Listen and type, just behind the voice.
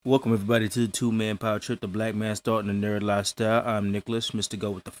Welcome everybody to the two-man power trip, the black man starting the nerd lifestyle. I'm Nicholas, Mr.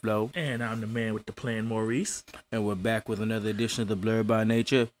 Go with the Flow. And I'm the man with the plan, Maurice. And we're back with another edition of the Blurred by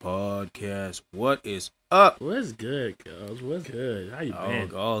Nature podcast. What is up? What's good, girls? What's good? How you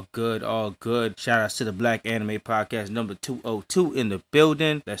been? All good, all good. Shout outs to the Black Anime Podcast number 202 in the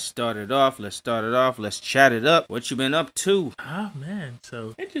building. Let's start it off. Let's chat it up. What you been up to? Oh man,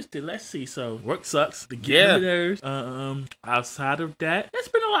 so interesting. Let's see. So work sucks. The nerves. Outside of that, it's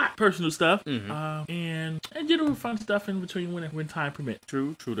been a lot. Personal stuff. And general fun stuff in between when time permits.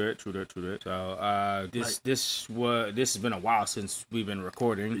 True that. So this has been a while since we've been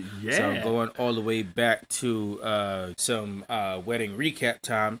recording. Yeah. So going all the way back to some wedding recap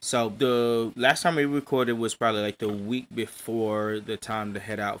time. So the last time we recorded was probably like the week before the time to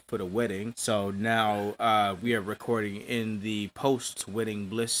head out for the wedding. So now we are recording in the post wedding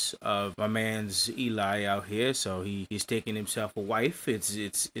bliss of my man's Eli out here. So he's taking himself a wife.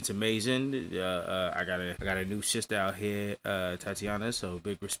 It's amazing. I got a new sister out here, Tatiana. So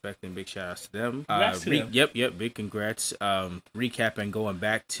big respect and big shout outs to them. Yep, big congrats. Recapping, going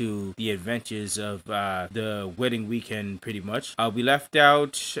back to the adventures of the wedding weekend, pretty much. We left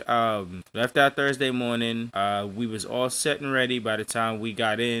out Thursday morning. We was all set and ready. By the time we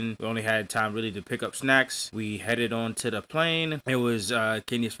got in, we only had time really to pick up snacks. We headed on to the plane. It was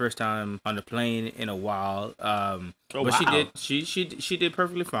Kenya's first time on the plane in a while. But she did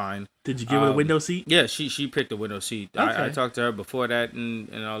perfectly fine. Did you give her a window seat? Yeah, she picked a window seat. Okay. I talked to her before that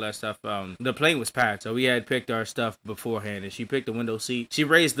and all that stuff. The plane was packed, so we had picked our stuff beforehand, and she picked the window seat. She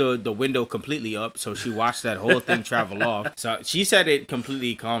raised the window completely up, so she watched that whole thing travel off. So she said it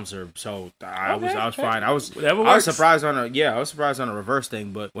completely calms her. So I was fine. I was surprised on a reverse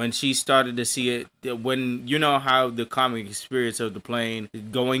thing, but when she started to see it, when you know how the calming experience of the plane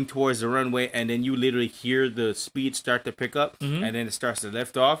going towards the runway, and then you literally hear the speed start to pick up, and then it starts to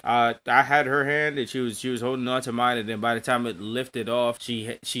lift off. I had her hand, and she was holding on to mine, and then by the time it lifted off,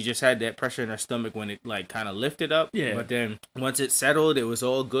 she just had that pressure in her stomach when it like kind of lifted up. Yeah. But then once it settled, it was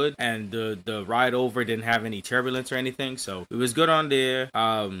all good, and the ride over didn't have any turbulence or anything, so it was good on there.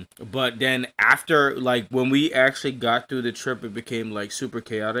 But then after, like, when we actually got through the trip, it became like super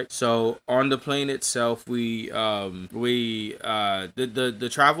chaotic. So on the plane itself, the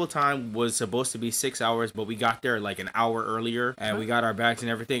travel time was supposed to be 6 hours, but we got there like an hour earlier, and we got our bags and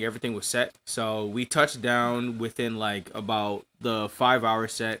everything was set. So we touched down within like about the 5 hour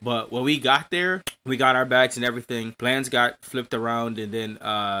set, but when we got there, we got our bags and everything. Plans got flipped around, and then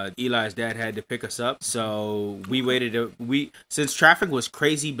Eli's dad had to pick us up. So we waited. Since traffic was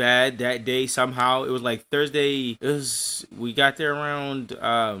crazy bad that day, somehow it was like Thursday. We got there around.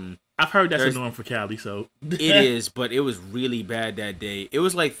 I've heard that's a norm for Cali, so it is, but it was really bad that day. It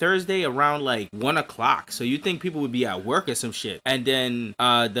was like Thursday around like 1 o'clock, so you'd think people would be at work or some shit. And then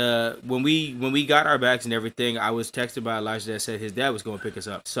when we got our bags and everything, I was texted by Elijah that said his dad was going to pick us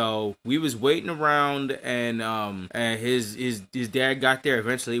up. So we was waiting around, and his dad got there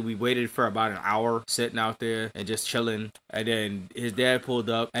eventually. We waited for about an hour sitting out there and just chilling, and then his dad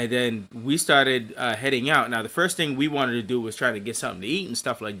pulled up, and then we started heading out. Now the first thing we wanted to do was try to get something to eat and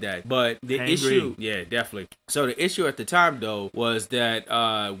stuff like that. But the issue, yeah, definitely. So the issue at the time though was that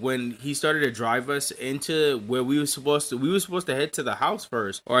when he started to drive us into where we were supposed to head to the house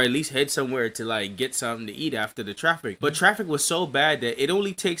first, or at least head somewhere to like get something to eat after the traffic. But traffic was so bad that it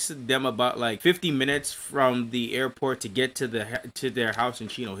only takes them about like 50 minutes from the airport to get to their house in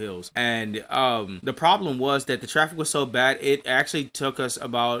Chino Hills. And the problem was that the traffic was so bad, it actually took us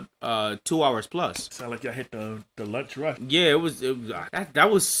about 2 hours plus. Sound like y'all hit the lunch rush. Yeah, that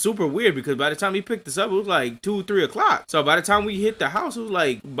was super weird, because by the time he picked us up, it was like 2-3 o'clock. So by the time we hit the house, it was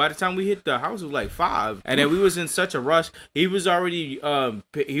like 5. And then we was in such a rush. He was already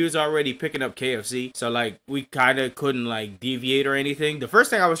picking up KFC, so like we kind of couldn't like deviate or anything. The first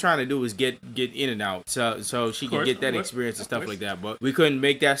thing I was trying to do was get in and out, so she could get that experience and stuff like that. But we couldn't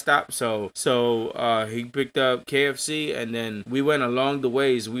make that stop. So he picked up KFC, and then we went along the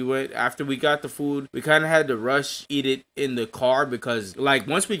ways. After we got the food, we kind of had to rush eat it in the car, because like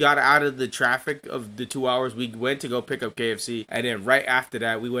once we got out of the traffic of the 2 hours, we went to go pick up KFC, and then right after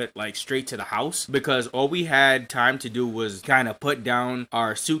that we went like straight to the house, because all we had time to do was kind of put down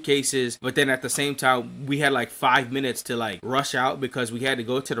our suitcases. But then at the same time, we had like 5 minutes to like rush out, because we had to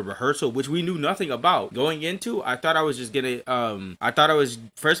go to the rehearsal, which we knew nothing about going into. I thought I was just gonna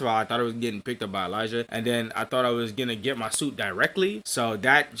first of all, I thought I was getting picked up by Elijah, and then I thought I was gonna get my suit directly, so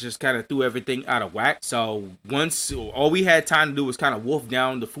that just kind of threw everything out of whack. So once all we had time to do was kind of wolf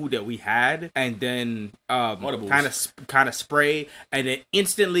down the food that we had, and then Audibles. kind of spray, and then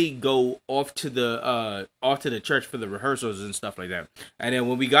instantly go off to the church for the rehearsals and stuff like that. And then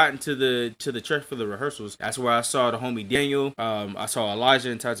when we got into the church for the rehearsals, that's where I saw the homie Daniel. I saw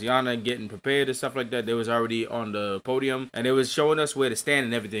Elijah and Tatiana getting prepared and stuff like that. They was already on the podium, and they was showing us where to stand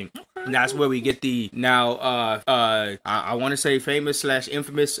and everything. And that's where we get the now I want to say famous /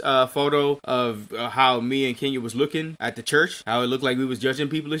 infamous photo of how me and Kenya was looking at the church. How it looked like we was judging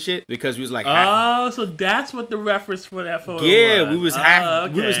people and shit because we was like, so that's what the reference for that photo yeah, was. we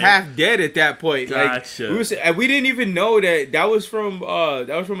was half dead at that point. Gotcha. Like we didn't even know that was from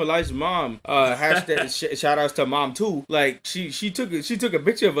Elijah's mom. Shout outs to mom too. Like she took a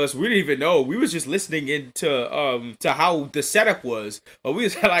picture of us. We didn't even know. We was just listening into to how the setup was. But we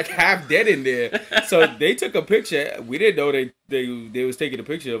was like half dead in there. So they took a picture. We didn't know they was taking a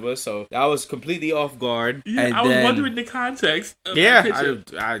picture of us. So that was completely off guard. Yeah, and I was wondering the context. Of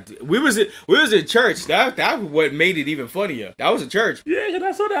we was in church. That was what made it even funnier. That was a church. Yeah, and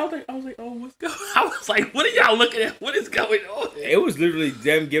I saw that. I was like, oh, what's going on? I was like, what are y'all looking at? What is going on? It was literally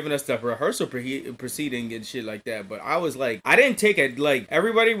them giving us the rehearsal proceeding and shit like that. But I was like, I didn't take it. Like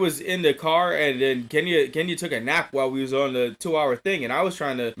everybody was in the car, and then Kenya took a nap while we was on the 2-hour thing, and I was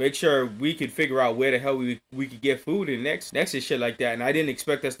trying to make sure we could figure out where the hell we could get food and next and shit like that. And I didn't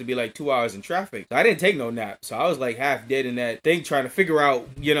expect us to be like 2 hours in traffic. So I didn't take no nap. So I was like half dead in that thing trying to figure out,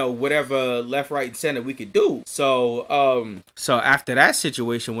 whatever left, right, and center we could do. So after that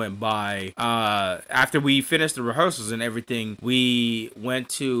situation went by, after we finished the rehearsals and everything, we went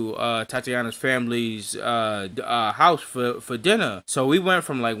to Tatiana's family's house for dinner. So we went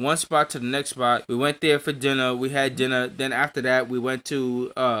from like one spot to the next spot. We went there for dinner. We had dinner. Then after that, we went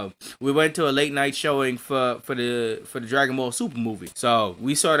to a late night showing for the Dragon Ball Super movie. So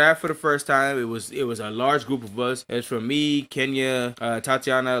we saw that for the first time. It was a large group of us. It's from me, Kenya,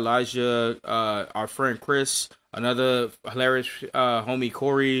 Tatiana, Elijah, our friend Chris, another hilarious homie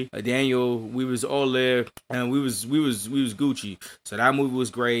Corey, Daniel. We was all there, and we was Gucci. So that movie was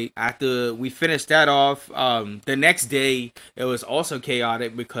great. After we finished that off, the next day it was also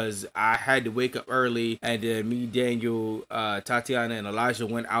chaotic because I had to wake up early, and then me, Daniel, Tatiana, and Elijah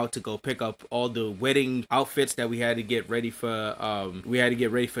went out to go pick up all the wedding outfits that we had to get ready for. We had to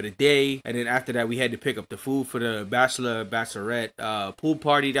get ready for the day, and then after that we had to pick up the food for the bachelorette pool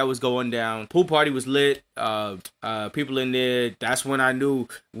party that was going down. Pool party was lit. People in there. That's when I knew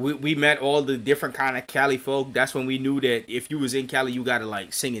we met all the different kind of Cali folk. That's when we knew that if you was in Cali, you gotta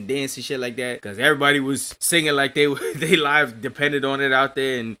like sing and dance and shit like that, because everybody was singing like they lives depended on it out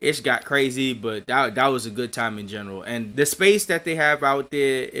there, and it got crazy. But that was a good time in general. And the space that they have out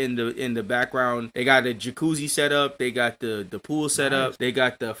there in the background, they got a jacuzzi set up, they got the pool set up, they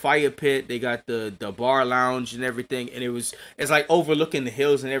got the fire pit, they got the bar lounge and everything, and it's like overlooking the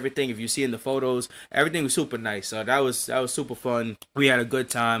hills and everything. If you see in the photos, everything was super nice. So that was super fun. We had a good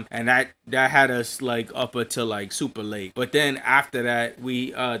time, and that had us like up until like super late. But then after that,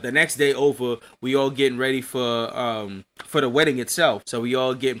 we the next day over, we all getting ready for the wedding itself. So we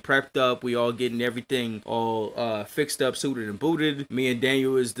all getting prepped up, we all getting everything all fixed up, suited and booted. Me and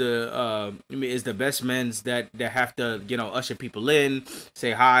Daniel is the best men that have to usher people in,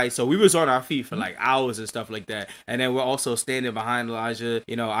 say hi. So we was on our feet for like hours and stuff like that. And then we're also standing behind Elijah.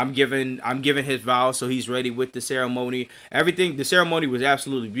 I'm giving his vows, so he's ready with the ceremony. Everything, the ceremony was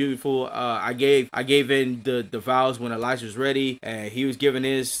absolutely beautiful. I gave in the vows when Elijah was ready, and he was giving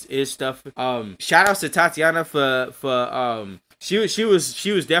his stuff. Shout outs to Tatiana for she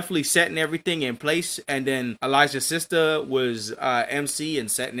was definitely setting everything in place, and then Elijah's sister was MC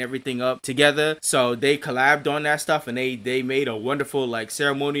and setting everything up together. So they collabed on that stuff, and they made a wonderful like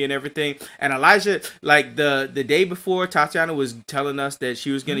ceremony and everything. And Elijah, like the day before, Tatiana was telling us that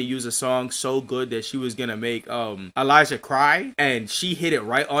she was gonna use a song so good that she was gonna make Elijah cry, and she hit it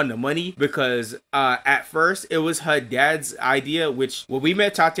right on the money, because at first it was her dad's idea. Which when we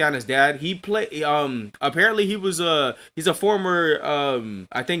met Tatiana's dad, he played apparently he's a former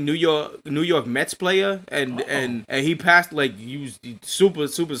I think New York Mets player, and he passed, like, he was super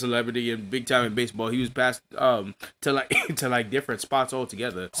celebrity and big time in baseball. He was passed to like different spots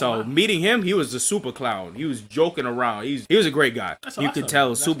altogether. So meeting him, he was a super clown. He was joking around. He was a great guy. That's you could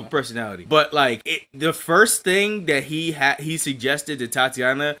tell, super personality. But like the first thing that he suggested to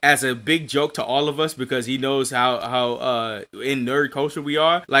Tatiana as a big joke to all of us, because he knows how in nerd culture we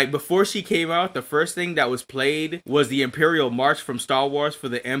are. Like before she came out, the first thing that was played was the Imperial march from Star Wars for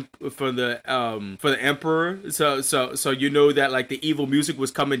the Emperor. So you know that like the evil music was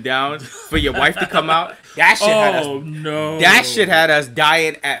coming down for your wife to come out. That shit had us. No. That shit had us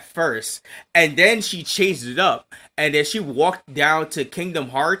dying at first, and then she changed it up, and then she walked down to Kingdom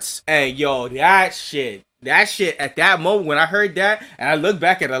Hearts, and yo, that shit at that moment when I heard that and I looked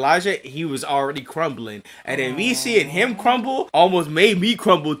back at Elijah, he was already crumbling. And then me seeing him crumble almost made me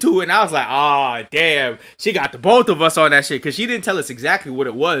crumble too. And I was like, oh, damn. She got the both of us on that shit because she didn't tell us exactly what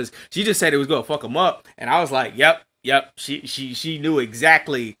it was. She just said it was going to fuck him up. And I was like, yep. She knew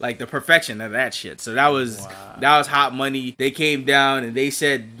exactly like the perfection of that shit. So that was hot money. They came down and they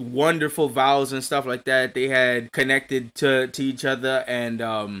said wonderful vows and stuff like that. They had connected to each other, and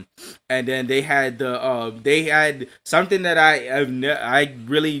then they had something that I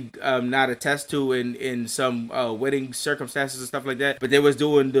really not attest to in some wedding circumstances and stuff like that. But they was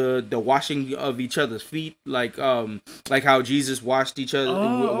doing the washing of each other's feet, like how Jesus washed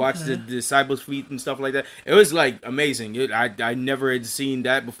washed the disciples' feet and stuff like that. It was like amazing. I never had seen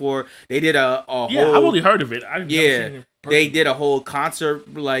that before. They did a whole... I've only heard of it. I've never seen it. They did a whole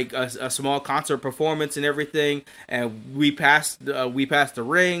concert, like a small concert performance and everything, and we passed the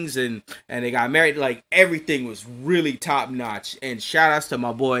rings, and they got married. Like everything was really top notch. And shout outs to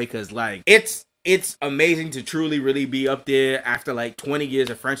my boy, because like it's amazing to truly really be up there after like 20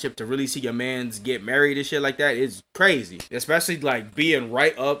 years of friendship to really see your mans get married and shit like that. It's crazy, especially like being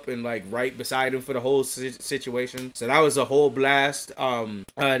right up and like right beside him for the whole situation. So that was a whole blast.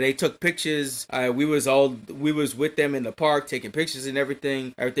 They took pictures. We was with them in the park taking pictures and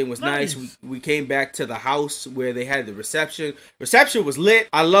everything. Everything was nice. We came back to the house where they had the reception. Reception was lit.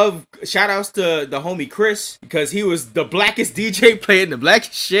 I love, shout outs to the homie Chris, because he was the blackest DJ playing the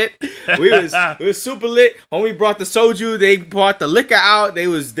blackest shit. It was super lit. Homie brought the soju. They brought the liquor out. They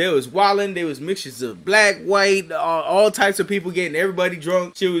was wilding. There was mixtures of black, white, all types of people getting everybody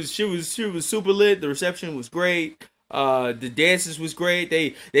drunk. She was super lit. The reception was great. The dances was great.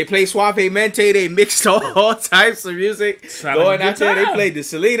 They played Suavemente. They mixed all types of music. Going out there, they played the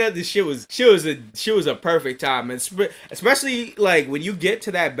Selena. The shit was a perfect time, and especially like when you get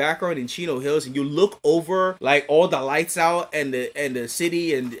to that background in Chino Hills and you look over like all the lights out and the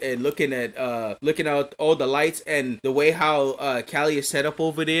city and looking out all the lights and the way how Cali is set up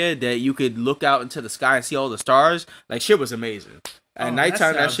over there, that you could look out into the sky and see all the stars. Like shit was amazing. At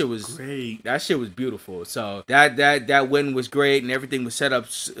nighttime, that shit was great. That shit was beautiful. So that win was great, and everything was set up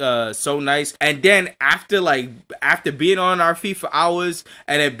so nice. And then after being on our feet for hours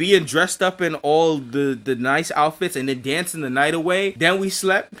and then being dressed up in all the nice outfits and then dancing the night away, then we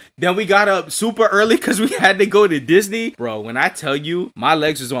slept. Then we got up super early because we had to go to Disney, bro. When I tell you, my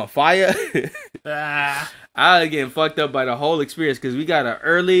legs was on fire. I was getting fucked up by the whole experience because we got up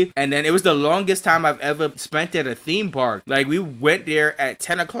early, and then it was the longest time I've ever spent at a theme park. Like we went there at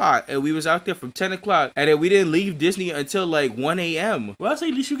 10 o'clock and we was out there from 10 o'clock, and then we didn't leave Disney until like 1 a.m. Well, so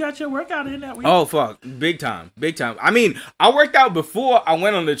at least you got your workout in that week. Oh fuck, big time. I mean, I worked out before I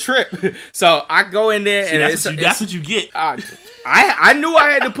went on the trip, so I go in there and that's what you get. I knew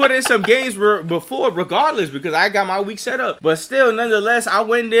I had to put in some games before, regardless, because I got my week set up. But still, nonetheless, I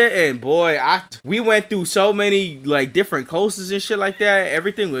went there and boy, we went through so many like different coasters and shit like that.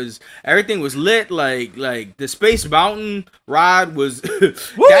 Everything was lit. Like the Space Mountain ride was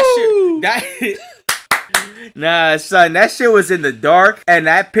that shit. Nah, son, that shit was in the dark, and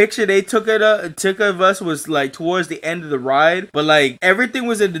that picture they took of us was like towards the end of the ride, but like everything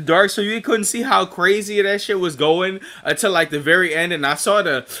was in the dark, so you couldn't see how crazy that shit was going until like the very end. And I saw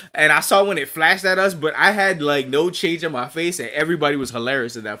when it flashed at us, but I had like no change in my face, and everybody was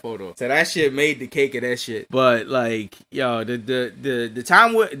hilarious in that photo. So that shit made the cake of that shit. But like, yo,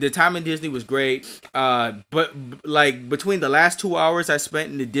 the time in Disney was great. But like between the last 2 hours I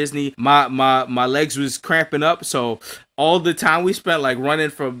spent in the Disney, my legs was cramping up, so all the time we spent like running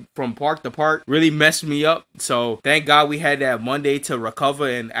from park to park really messed me up. So thank God we had that Monday to recover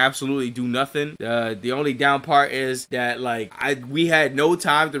and absolutely do nothing. The only down part is that like we had no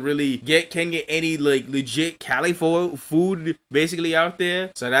time to really get any like legit Cali food basically out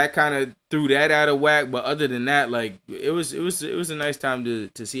there. So that kind of threw that out of whack. But other than that, like it was a nice time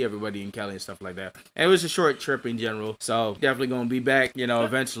to see everybody in Cali and stuff like that. And it was a short trip in general, so definitely gonna be back,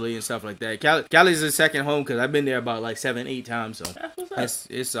 eventually and stuff like that. Cali's a second home because I've been there about like 7-8 times, so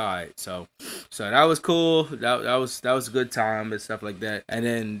it's all right. So that was cool. That was a good time and stuff like that. And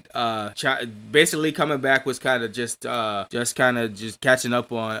then basically coming back was kind of just catching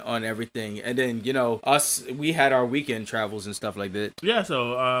up on everything. And then we had our weekend travels and stuff like that. Yeah,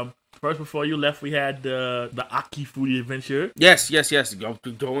 so first before you left, we had the Aki Foodie Adventure. Yes.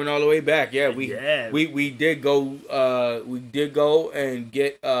 Going all the way back. Yeah, we did go and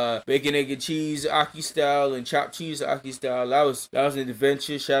get bacon, egg, and cheese Aki style and chopped cheese Aki style. That was an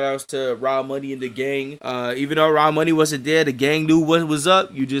adventure. Shout outs to Raw Money and the gang. Even though Raw Money wasn't there, the gang knew what was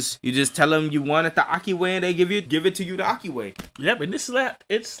up. You just tell them you want it the Aki way, and they give it to you the Aki way. Yep, and it slapped.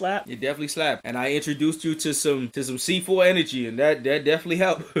 It slapped. It definitely slapped. And I introduced you to some C4 energy, and that definitely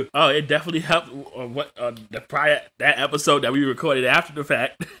helped. Oh, it definitely helped. That episode that we recorded after the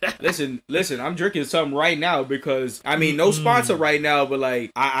fact. Listen, I'm drinking something right now because I mean no sponsor right now, but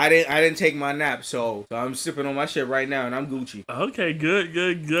like I didn't take my nap, so I'm sipping on my shit right now, and I'm Gucci. Okay,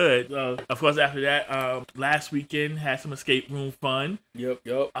 good. Of course, after that, last weekend had some escape room fun. Yep.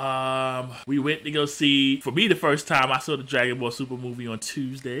 We went to go see. For me, the first time I saw the Dragon Ball Super movie on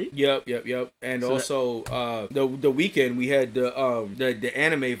Tuesday. Yep. And so also, the weekend we had the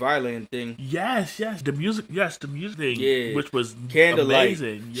anime violin thing. Yes, the music thing. Yeah, which was Candlelight.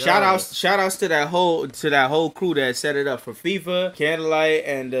 amazing. Shout outs to that whole crew that set it up for FIFA, Candlelight,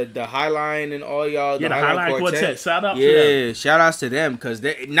 and the Highline and all y'all. Yeah, the Highline Quartet. Shout out to them. Shout outs to them because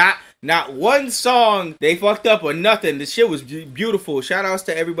they not one song they fucked up or nothing. The shit was beautiful. Shout outs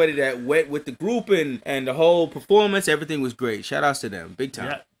to everybody that went with the group and the whole performance. Everything was great. Shout outs to them. Big time.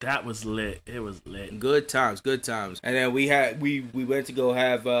 Yeah, that was lit. It was lit. Good times. And then we went to go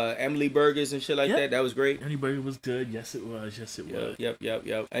have Emily Burgers and shit like that. That was great. Emily Burger was good. Yes, it was.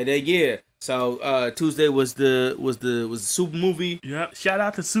 Yep. And then so Tuesday was the super movie. Yep. Shout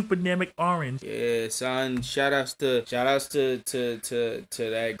out to Super Namek Orange. Yeah, son. Shout outs to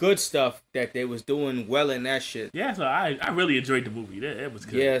that good stuff that they was doing well in that shit. Yeah, so I really enjoyed the movie. It was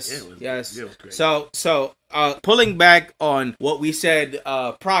good. Yes. It was great. So pulling back on what we said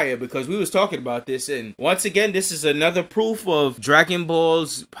prior, because we was talking about this, and once again, this is another proof of Dragon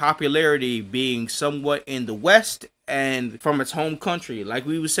Ball's popularity being somewhat in the West and from its home country. Like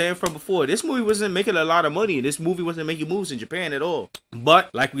we were saying from before, this movie wasn't making a lot of money. This movie wasn't making moves in Japan at all. But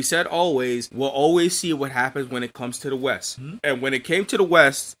like we said, we'll always see what happens when it comes to the West. Mm-hmm. And when it came to the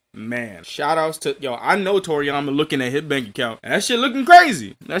West, man, shout outs to I know Toriyama looking at his bank account, and that shit looking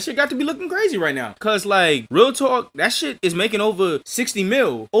crazy. That shit got to be looking crazy right now. Cause like real talk, that shit is making over 60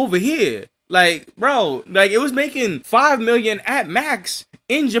 mil over here. Like, bro, like it was making 5 million at max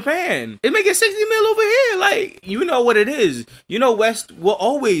in Japan. It's making 60 mil over here. Like, you know what it is. You know, West will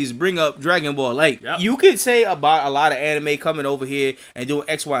always bring up Dragon Ball. Like, You could say about a lot of anime coming over here and doing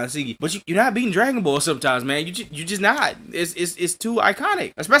X, Y, and Z, but you're not beating Dragon Ball sometimes, man. You just not. It's too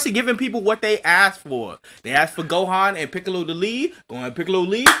iconic. Especially giving people what they asked for. They asked for Gohan and Piccolo to lead. Gohan and Piccolo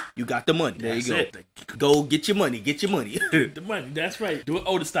lead. You got the money. There you go. Go get your money. Get your money. The money. That's right. Do it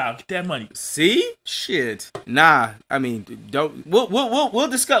older style. Get that money. See? Shit. Nah. I mean, don't. We'll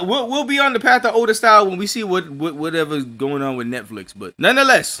discuss. We'll be on the path of older style when we see whatever's going on with Netflix. But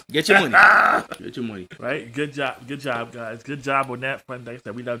nonetheless, get your money. Get your money. Right. Good job, guys. Good job on that front. Like I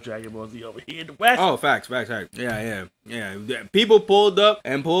said, we love Dragon Ball Z over here in the West. Oh, facts. Yeah. People pulled up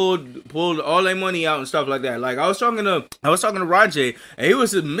and pulled all their money out and stuff like that. Like I was talking to Rajay, and he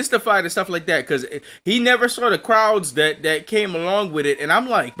was mystified and stuff like that because he never saw the crowds that came along with it. And I'm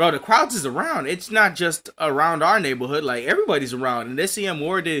like, bro, the crowds is around. It's not just around our neighborhood. Like everybody's around, and they see him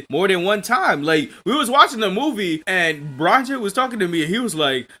more than one time. Like we was watching the movie, and Rajay was talking to me, and he was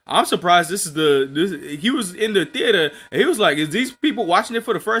like, I'm surprised this. He was in the theater, and he was like, is these people watching it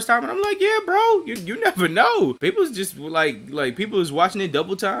for the first time? And I'm like, yeah, bro, you never know. People's just like people was watching it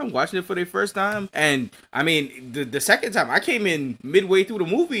double time, watching it for their first time. And I mean, the second time I came in midway through the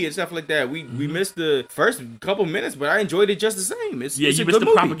movie and stuff like that. We missed the first couple minutes, but I enjoyed it just the same. It's you a missed good the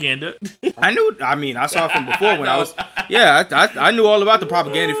movie. propaganda. I saw it from before when I was I knew all about the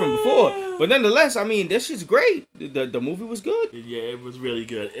propaganda from before. But nonetheless, I mean, this shit's great. The movie was good. Yeah, it was really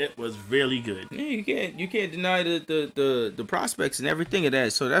good. Yeah, you can't deny the prospects and everything of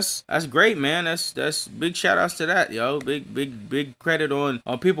that. So that's great, man. That's big shout outs to that, yo. Big credit on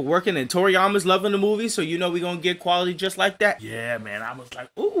people working, and Toriyama's loving the movie, so you know we're gonna get quality just like that. Yeah, man. I was like,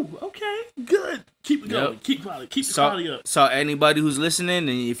 ooh, okay, good. Keep it going. Keep the quality up. So anybody who's listening, and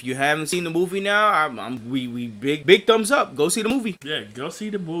if you haven't seen the movie now, we big thumbs up. Go see the movie. Yeah, go see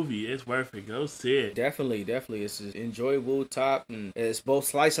the movie. It's worth perfect. Go see it. Definitely. It's an enjoyable top, and it's both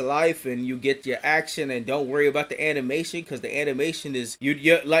slice of life, and you get your action, and don't worry about the animation because the animation is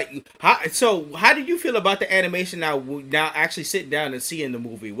you're like how did you feel about the animation now actually sitting down and seeing the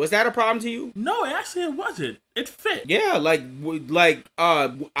movie? Was that a problem to you? No, actually it wasn't. It fit. Yeah, when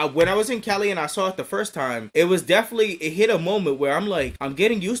I was in Cali and I saw it the first time, it hit a moment where I'm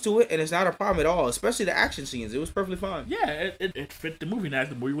getting used to it, and it's not a problem at all, especially the action scenes. It was perfectly fine. Yeah, it fit the movie. Now as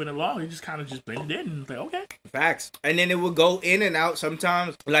the movie went along, it just kind of just blended in, and like, okay. Facts. And then it would go in and out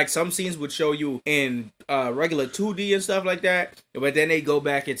sometimes. Like some scenes would show you in regular 2D and stuff like that, but then they go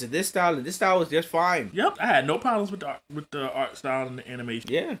back into this style, and this style was just fine. Yep, I had no problems with the art style and the animation.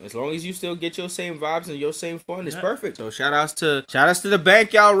 Yeah, as long as you still get your same vibes and your same fun, it's perfect. So shout outs to the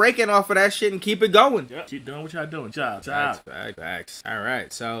bank, y'all raking off of that shit and keep it going. Yep, keep doing what y'all doing. Job. Facts. All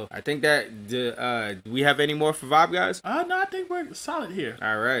right, so I think that do we have any more for Vibe Guys? No, I think we're solid here.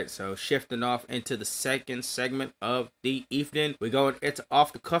 All right, so shifting off into the second segment of the evening, we're going into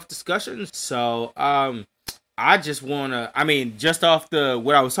off the cuff discussions. So I just just off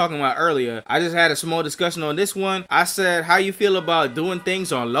what I was talking about earlier, I just had a small discussion on this one. I said, how you feel about doing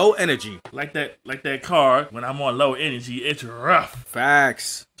things on low energy? Like that car, when I'm on low energy, it's rough.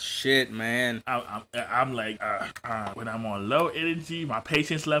 Facts. Shit, man. I'm like, when I'm on low energy, my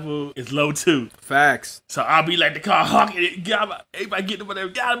patience level is low too. Facts. So I'll be like the car honking it, everybody getting whatever,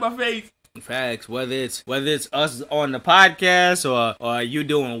 got in my face. Facts. Whether it's us on the podcast or you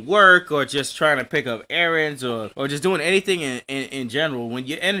doing work or just trying to pick up errands or just doing anything in general, when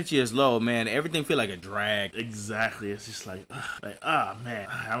your energy is low, man, everything feel like a drag. Exactly. It's just like man,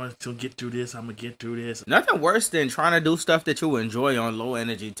 I'm gonna get through this. Nothing worse than trying to do stuff that you enjoy on low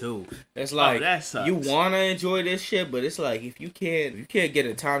energy too. It's like that sucks. You wanna enjoy this shit, but it's like if you can't get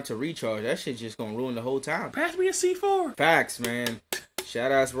a time to recharge, that shit just gonna ruin the whole time. Pass me a C4. Facts, man.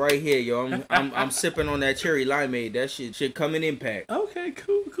 Shout outs right here, yo. I'm sipping on that cherry limeade. That shit come in impact. Okay,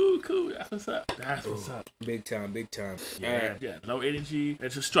 cool. That's what's up. Big time. Yeah. Low energy.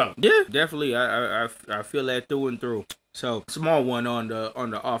 It's a struggle. Yeah, definitely. I feel that through and through. So small one on the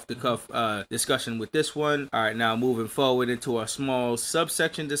off the cuff discussion with this one. All right, now moving forward into a small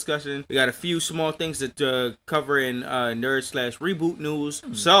subsection discussion. We got a few small things that cover in nerd/reboot news.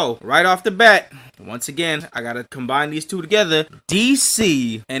 So right off the bat, once again, I gotta combine these two together.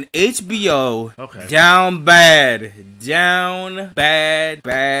 DC and HBO down bad.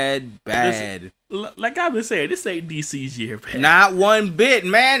 Listen, like I've been saying, this ain't DC's year, man. Not one bit,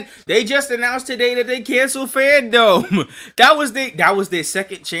 man. They just announced today that they canceled Fandom. That was their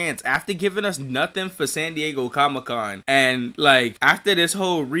second chance after giving us nothing for San Diego Comic-Con. And like after this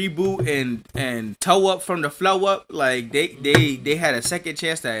whole reboot and toe up from the flow up, like they had a second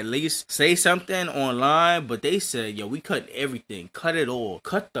chance to at least say something online, but they said, yo, we cut everything. Cut it all.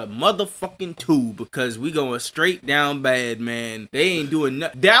 Cut the motherfucking tube because we going straight down bad, man. They ain't doing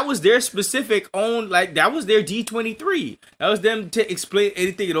nothing. That was their specific that was their D23. That was them to explain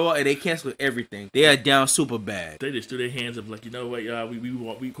anything at all, and they canceled everything. They are down super bad. They just threw their hands up like, you know what, y'all,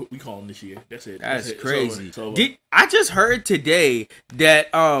 we call them this year. That's it. That's crazy. It's over. I just heard today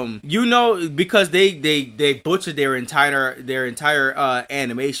that because they butchered their entire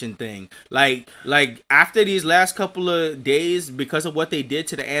animation thing. Like after these last couple of days, because of what they did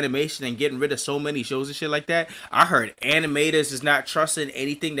to the animation and getting rid of so many shows and shit like that, I heard animators is not trusting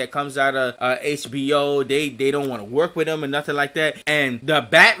anything that comes out of HBO. They don't want to work with them and nothing like that. And the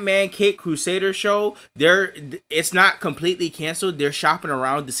Batman Caped Crusader show, it's not completely canceled. They're shopping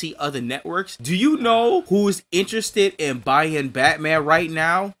around to see other networks. Do you know who's interested in buying Batman right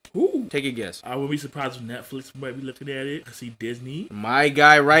now? Who? Take a guess. I wouldn't be surprised if Netflix might be looking at it. I see Disney. My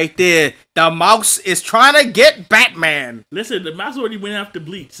guy right there. The mouse is trying to get Batman. Listen, the mouse already went after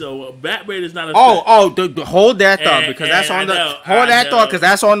Bleach, so Batman is not a... Hold that thought because that's on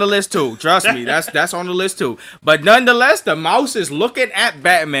that's on the list too. Trust me, that's on the list too. But nonetheless, the mouse is looking at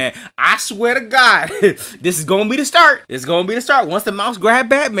Batman. I swear to God, this is gonna be the start. It's gonna be the start. Once the mouse grab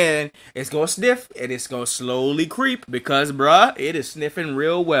Batman, it's gonna sniff and it's gonna slowly creep because, bruh, it is sniffing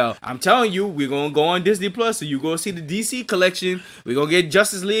real well. I'm telling you, we're gonna go on Disney Plus, so you're gonna see the DC collection. We're gonna get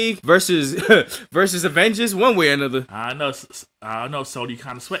Justice League versus Avengers one way or another. I know Sony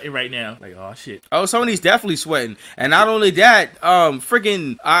kind of sweating right now. Like, oh shit. Oh, Sony's definitely sweating. And not only that,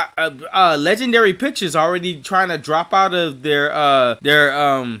 Legendary Pictures already trying to drop out of their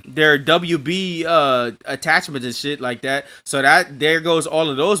WB attachments and shit like that. So that there goes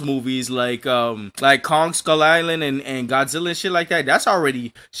all of those movies like Kong Skull Island and Godzilla and shit like that. That's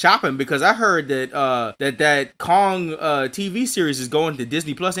already shopping because I heard that that Kong TV series is going to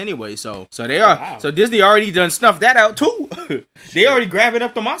Disney Plus anyway. So they are. Wow. So Disney already done snuffed that out too. They already grabbing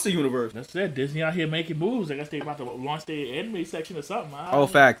up the monster universe. That's it. Disney out here making moves. I guess they about to launch their anime section or something. Oh,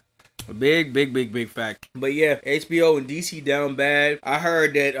 fact. Big fact. But yeah, HBO and DC down bad. I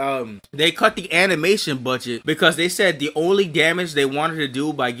heard that they cut the animation budget because they said the only damage they wanted to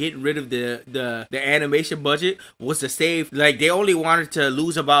do by getting rid of the animation budget was to save, like, they only wanted to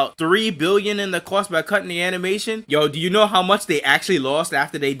lose about $3 billion in the cost by cutting the animation. Yo, do you know how much they actually lost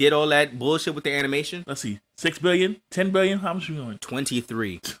after they did all that bullshit with the animation? Let's see. 6 billion? 10 billion? How much are we going?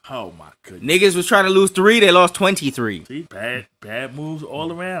 23. Oh my goodness. Niggas was trying to lose 3, they lost 23. See, bad moves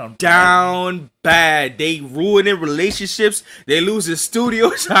all around. Down bad. They ruining relationships. They losing studio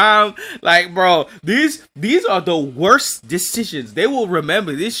time. Like, bro, these are the worst decisions. They will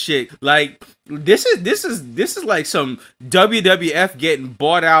remember this shit. Like, this is like some WWF getting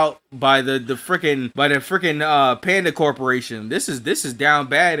bought out by the freaking Panda Corporation. This is down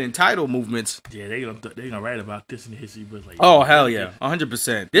bad in title movements. Yeah, they gonna write about this in the history books. Like, oh hell yeah,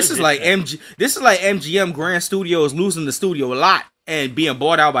 100%. This is like MGM Grand Studios losing the studio a lot and being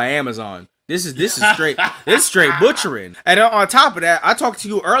bought out by Amazon. This is straight butchering. And on top of that, I talked to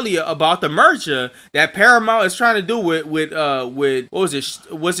you earlier about the merger that Paramount is trying to do with what was it?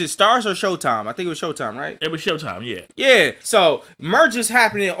 Was it Stars or Showtime? I think it was Showtime, right? It was Showtime, yeah. Yeah. So mergers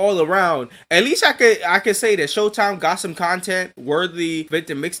happening all around. At least I could say that Showtime got some content worthy of it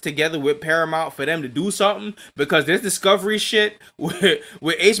to mix together with Paramount for them to do something, because this Discovery shit with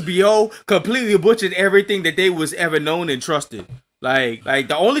HBO completely butchered everything that they was ever known and trusted. Like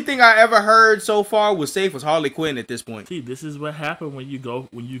the only thing I ever heard so far was safe was Harley Quinn at this point. See, this is what happened when you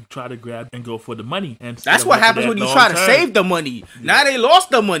try to grab and go for the money. And that's what happens when you try to save the money. Yeah. Now they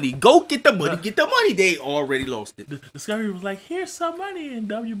lost the money. Go get the money. Get the money. They already lost it. Discovery was like, here's some money. And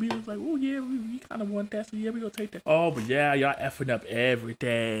WB was like, oh yeah, we kind of want that. So yeah, we gonna take that. Oh, but yeah, y'all effing up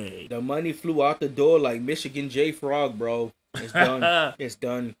everything. The money flew out the door like Michigan J Frog, bro. It's done. It's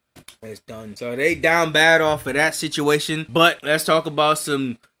done. It's done. So they down bad off of that situation. But let's talk about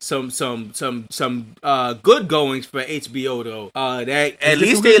some good goings for HBO though. That at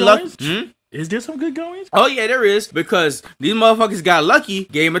least they lucky. Is there some good goings? Oh yeah, there is, because these motherfuckers got lucky.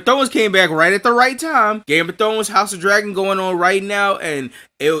 Game of Thrones came back right at the right time. Game of Thrones, House of Dragon going on right now, and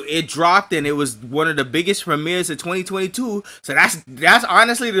it dropped, and it was one of the biggest premieres of 2022. So that's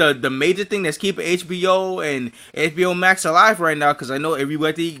honestly the major thing that's keeping HBO and HBO Max alive right now, because I know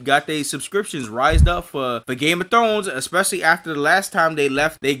everybody got their subscriptions rised up for Game of Thrones, especially after the last time they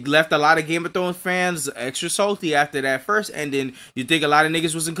left a lot of Game of Thrones fans extra salty after that first ending. You think a lot of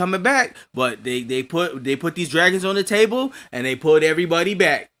niggas wasn't coming back, but they put these dragons on the table and they put everybody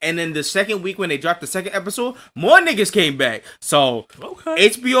back. And then the second week when they dropped the second episode, more niggas came back. So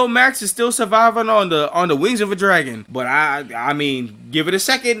okay. HBO Max is still surviving on the wings of a dragon. But I mean, give it a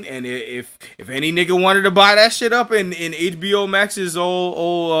second, and if any nigga wanted to buy that shit up in HBO Max's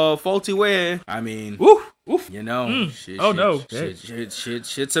old faulty way, I mean, woo. Oof. You know, shit's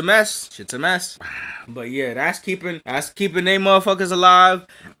a mess. Shit's a mess. But yeah, that's keeping they motherfuckers alive.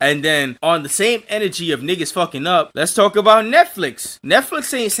 And then on the same energy of niggas fucking up, let's talk about Netflix.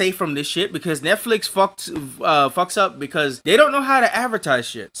 Netflix ain't safe from this shit because Netflix fucks up because they don't know how to advertise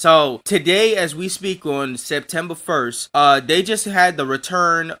shit. So today, as we speak on September 1st, they just had the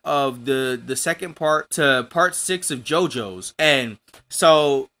return of the second part to part 6 of JoJo's, and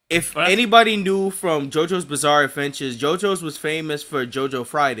so. If anybody knew from JoJo's Bizarre Adventures, JoJo's was famous for JoJo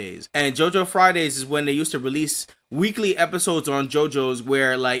Fridays. And JoJo Fridays is when they used to release weekly episodes on JoJo's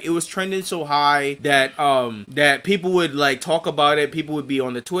where like it was trending so high that that people would like talk about it. People would be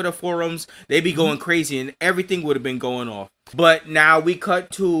on the Twitter forums. They'd be going crazy and everything would have been going off. But now we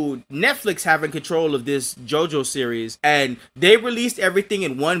cut to Netflix having control of this JoJo series, and they released everything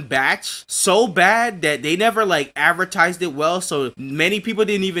in one batch so bad that they never like advertised it well, so many people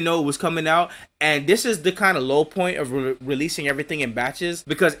didn't even know it was coming out. And this is the kind of low point of releasing everything in batches,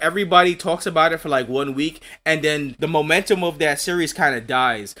 because everybody talks about it for like 1 week and then the momentum of that series kind of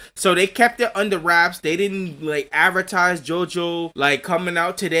dies. So they kept it under wraps. They didn't like advertise JoJo like coming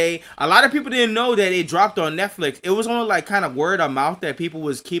out today. A lot of people didn't know that it dropped on Netflix. It was only like kind of word of mouth that people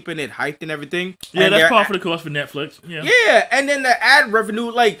was keeping it hyped and everything. Yeah, and that's par for the course for Netflix. Yeah, and then the ad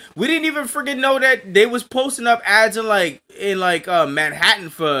revenue, like we didn't even freaking know that they was posting up ads in Manhattan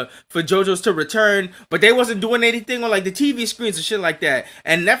for JoJo's to return, but they wasn't doing anything on like the TV screens and shit like that.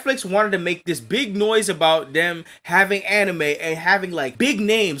 And Netflix wanted to make this big noise about them having anime and having like big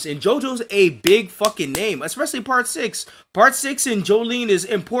names, and JoJo's a big fucking name, especially part 6. Part 6 in Jolene is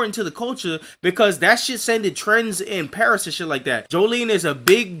important to the culture because that shit sending trends in Paris and shit like that. Jolene is a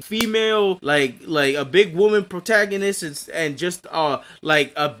big female, like a big woman protagonist, and just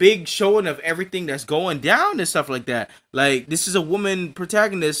like a big showing of everything that's going down and stuff like that. Like, this is a woman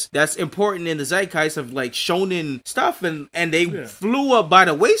protagonist that's important in the zeitgeist of like shonen stuff, and they flew up by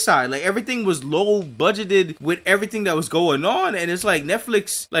the wayside. Like, everything was low budgeted with everything that was going on, and it's like,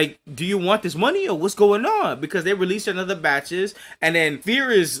 Netflix, like, do you want this money or what's going on? Because they released another batches, and then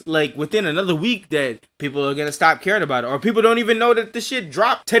fear is like within another week that people are gonna stop caring about it, or people don't even know that the shit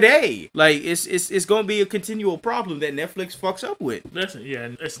dropped today. Like, it's gonna be a continual problem that Netflix fucks up with. Listen, yeah,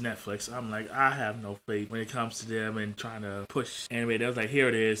 it's Netflix. I'm like, I have no faith when it comes to them and trying to push anime. They was like, here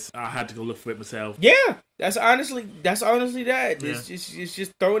it is. I had to go look for it myself. Yeah. That's honestly that. Yeah. It's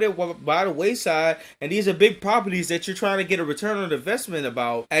just throwing it by the wayside, and these are big properties that you're trying to get a return on investment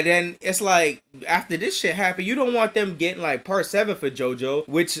about. And then it's like, after this shit happened, you don't want them getting like part 7 for JoJo,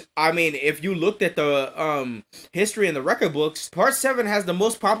 which, I mean, if you looked at the history in the record books, part 7 has the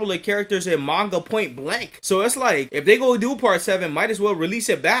most popular characters in manga point blank. So it's like, if they go do part 7, might as well release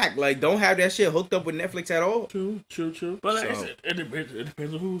it back. Like, don't have that shit hooked up with Netflix at all. True. But like I said, it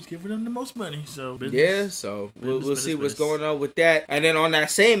depends on who's giving them the most money. So yeah. So we'll see what's going on with that. And then on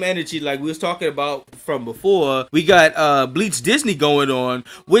that same energy, like we was talking about from before, we got Bleach Disney going on,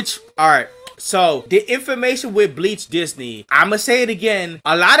 which, all right. So, the information with Bleach Disney, I'ma say it again,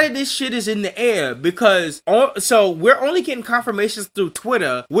 a lot of this shit is in the air because, so we're only getting confirmations through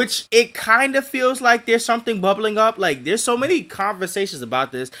Twitter, which it kind of feels like there's something bubbling up. Like, there's so many conversations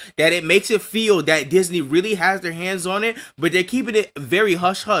about this that it makes it feel that Disney really has their hands on it, but they're keeping it very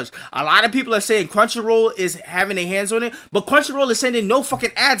hush-hush. A lot of people are saying Crunchyroll is having their hands on it, but Crunchyroll is sending no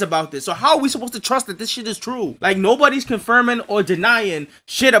fucking ads about this. So how are we supposed to trust that this shit is true? Like, nobody's confirming or denying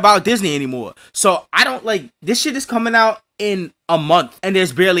shit about Disney anymore. So I don't like, this shit is coming out in a month and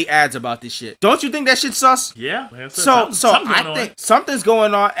there's barely ads about this shit. Don't you think that shit's sus? Yeah. So I think something's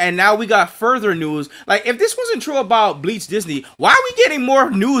going on, and now we got further news. Like, if this wasn't true about Bleach Disney, why are we getting more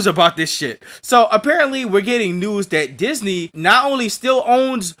news about this shit? So apparently we're getting news that Disney not only still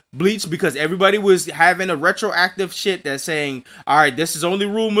owns Bleach, because everybody was having a retroactive shit that's saying, all right, this is only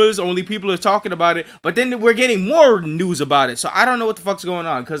rumors, only people are talking about it, but then we're getting more news about it. So I don't know what the fuck's going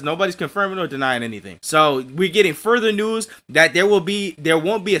on because nobody's confirming or denying anything. So we're getting further news that there won't be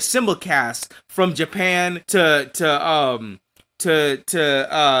a simulcast from Japan to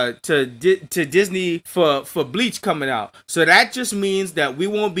Disney for Bleach coming out. So that just means that we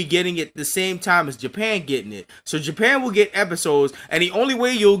won't be getting it the same time as Japan getting it. So Japan will get episodes, and the only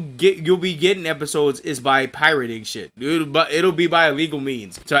way you'll be getting episodes is by pirating shit. It'll be by illegal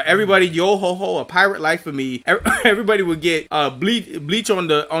means. So everybody, yo ho ho, a pirate life for me. Everybody will get Bleach on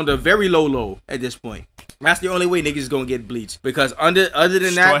the very low at this point. That's the only way niggas is gonna get Bleach, because other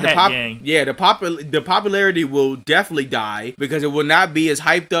than that, the popularity will definitely die because it will not be as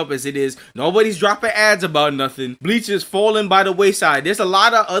hyped up as it is. Nobody's dropping ads about nothing. Bleach is falling by the wayside. There's a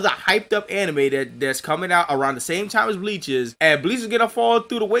lot of other hyped up anime that's coming out around the same time as Bleach is, and Bleach is gonna fall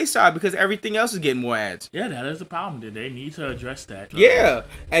through the wayside because everything else is getting more ads. Yeah, that is a problem. They need to address that. Yeah,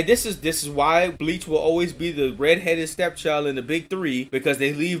 and this is why Bleach will always be the redheaded stepchild in the big three, because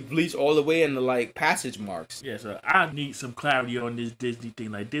they leave Bleach all the way in the like passage marks. Yeah, so I need some clarity on this Disney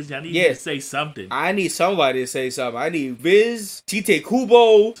thing. Like, Disney, I need you to say something. I need somebody to say something. I need Viz, Tite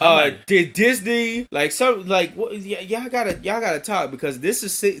Kubo, Disney, like some, like, y'all gotta talk, because this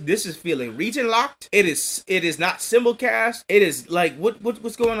is feeling region locked. It is not simulcast. It is like,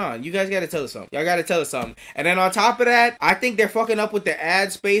 what's going on? You guys gotta tell us something. Y'all gotta tell us something. And then on top of that, I think they're fucking up with the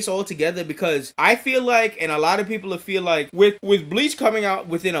ad space altogether, because I feel like, and a lot of people feel like, with Bleach coming out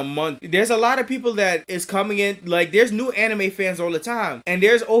within a month, there's a lot of people that is coming in, like, there's new anime fans all the time, and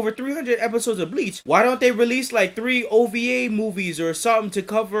there's over 300 episodes of Bleach. Why don't they release like 3 OVA movies or something to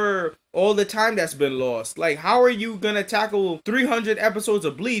cover all the time that's been lost? Like, how are you gonna tackle 300 episodes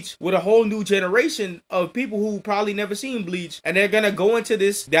of Bleach with a whole new generation of people who probably never seen Bleach, and they're gonna go into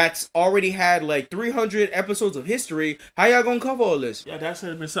this that's already had like 300 episodes of history? How y'all gonna cover all this? Yeah, that's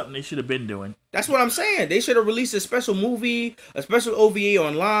been something they should have been doing. That's what I'm saying. They should have released a special movie, a special OVA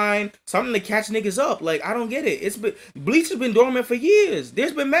online, something to catch niggas up. Like, I don't get it. Bleach has been dormant for years.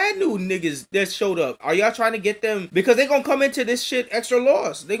 There's been mad new niggas that showed up. Are y'all trying to get them, because they're gonna come into this shit extra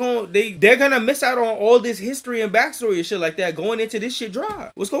lost? They're gonna miss out on all this history and backstory and shit like that going into this shit dry.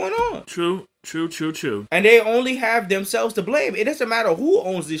 What's going on? True. And they only have themselves to blame. It doesn't matter who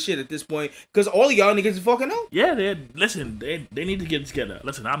owns this shit at this point, because all of y'all niggas is fucking up. Yeah, they need to get together.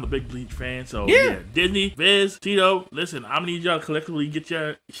 Listen, I'm a big Bleach fan, so yeah. Disney, Viz, Tito, listen, I'm gonna need y'all collectively get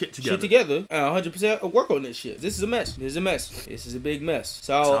your shit together. 100% work on this shit. This is a mess. This is a big mess.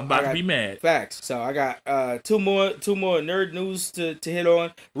 So I'm about to be mad. Facts. So I got two more nerd news to hit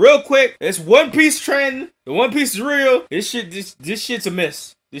on real quick. It's One Piece trend. The One Piece is real. This shit's a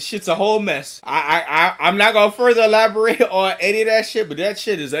mess. This shit's a whole mess. I'm not gonna further elaborate on any of that shit, but that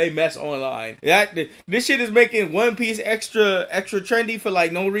shit is a mess online. This shit is making One Piece extra trendy for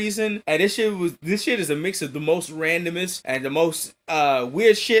like no reason, and this shit is a mix of the most randomest and the most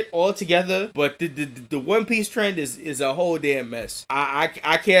weird shit all together. But the One Piece trend is a whole damn mess.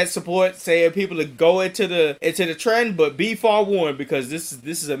 I can't support saying people to go into the trend, but be forewarned because this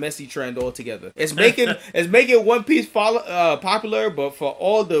is a messy trend altogether. It's making One Piece popular, but for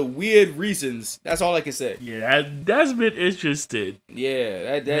all the weird reasons. That's all I can say. Yeah, that's been interesting.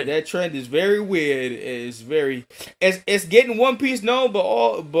 Yeah, that trend is very weird. It's getting One Piece known, but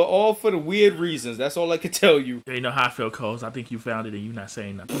all for the weird reasons. That's all I can tell you. You know how I feel, Coles. I think you found it and you're not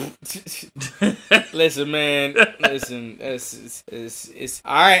saying nothing. Listen, man. Listen, it's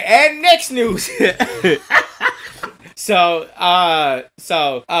all right. And next news. So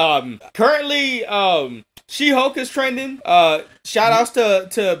currently, She-Hulk is trending. Shout outs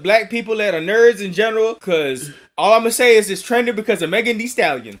to black people that are nerds in general, because all I'm gonna say is it's trending because of Megan Thee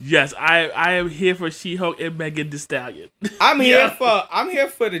Stallion. Yes, I am here for She-Hulk and Megan Thee Stallion. I'm here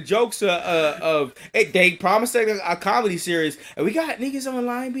for the jokes of they promised a comedy series, and we got niggas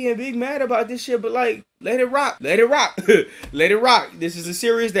online being big mad about this shit, but like, let it rock. Let it rock. This is a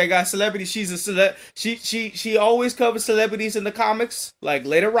series that got celebrities. She's a she always covers celebrities in the comics. Like,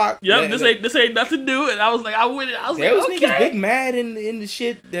 let it rock. Yep, this ain't nothing new. And I was like, I with it. I was there like, was okay. Niggas big mad in the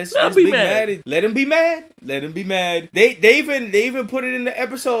shit that's big mad. Let them be mad. Let them be mad. They even put it in the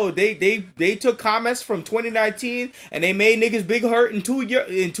episode. They took comments from 2019 and they made niggas big hurt in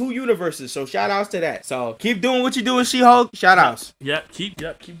two universes. So shout outs to that. So keep doing what you doing, She-Hulk. Shout outs. Yep,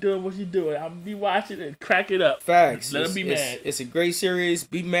 keep doing what you're doing. I'll be watching it. Crack it up. Facts. Let them be mad. It's a great series.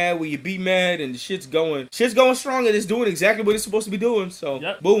 Be mad when you be mad, and the shit's going strong, and it's doing exactly what it's supposed to be doing. So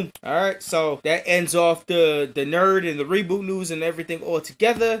boom. All right. So that ends off the nerd and the reboot news and everything all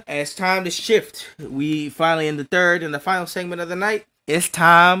together. And it's time to shift. We finally in the third and the final segment of the night. It's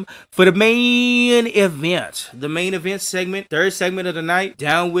time for the main event. The main event segment, third segment of the night,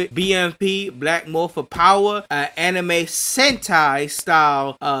 down with BMP, Black Morpher Power, anime Sentai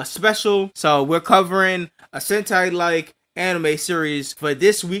style special. So we're covering a Sentai-like anime series for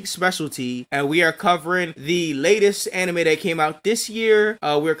this week's specialty, and we are covering the latest anime that came out this year.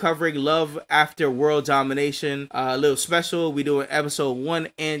 We're covering Love After World Domination, a little special. We're doing episode 1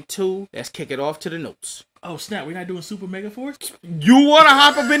 and 2. Let's kick it off to the notes. Oh snap, we're not doing Super Mega Force? You want to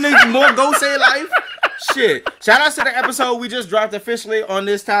hop up in the more Go Say Life? Shit. Shout out to the episode we just dropped officially on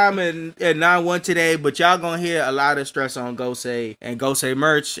this time and 9-1 today, but y'all gonna hear a lot of stress on Go Say and Go Say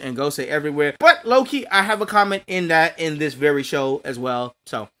merch and Go Say everywhere. But low-key, I have a comment in this very show as well.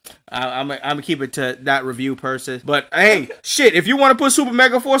 So I'm gonna keep it to that review person. But hey, shit, if you want to put Super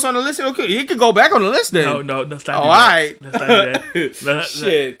Mega Force on the list, okay, he can go back on the list then. No, that's not. All right. Let's not do that.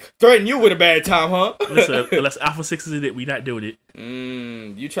 Shit. Threaten you with a bad time, huh? Listen, unless Alpha 6 is in it, we not doing it.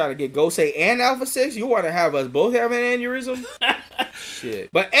 You trying to get Go Say and Alpha 6? You want to have us both have an aneurysm? Shit.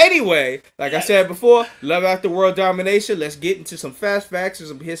 But anyway, like I said before, Love After World Domination. Let's get into some fast facts and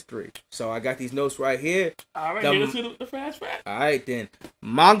some history. So I got these notes right here. All right, let's do the fast fact. All right, then.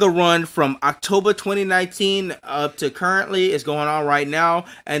 Manga run from October 2019 up to currently is going on right now.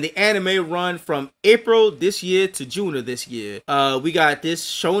 And the anime run from April this year to June of this year. We got this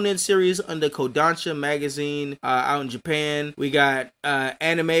shonen series under Kodansha magazine out in Japan. We got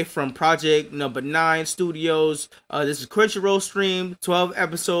anime from Project Number 9 Studios. This is Crunchyroll stream, 12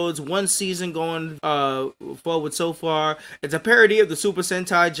 episodes, 1 season going forward so far. It's a parody of the Super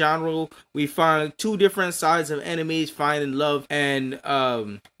Sentai genre. We find 2 different sides of enemies finding love and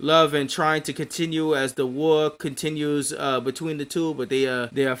trying to continue as the war continues between the two, but they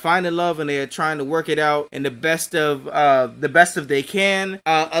are finding love and they are trying to work it out in the best of they can.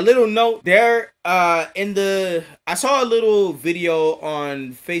 A little note there. I saw a little video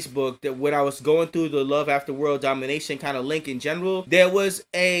on Facebook that when I was going through the Love After World Domination kind of link in general, there was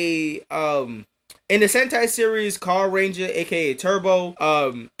a in the Sentai series, Car Ranger, aka Turbo,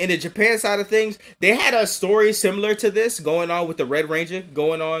 in the Japan side of things, they had a story similar to this going on with the Red Ranger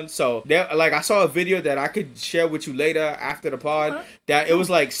going on. So, like, I saw a video that I could share with you later after the pod, that it was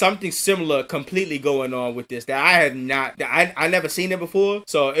like something similar completely going on with this that I had not, I never seen it before.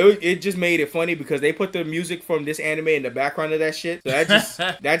 So it just made it funny because they put the music from this anime in the background of that shit. So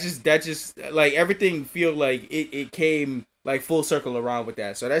that just like everything feel like it came like full circle around with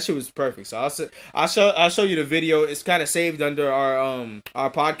that. So that shit was perfect. So I'll show you the video. It's kind of saved under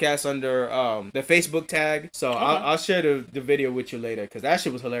our podcast under the Facebook tag. So I'll share the video with you later because that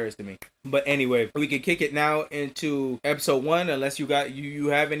shit was hilarious to me. But anyway, we can kick it now into episode 1 unless you got you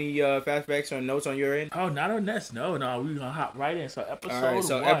have any fast facts or notes on your end. Oh, not on this. No, we're gonna hop right in. So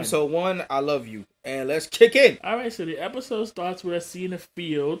episode 1. Episode 1, I love you. And let's kick in. All right, so the episode starts with us seeing a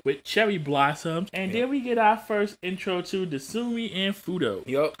field with cherry blossoms, and then we get our first intro to Desumi and Fudo.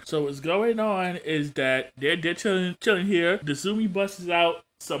 Yup. So what's going on is that they're chilling here. Desumi busts out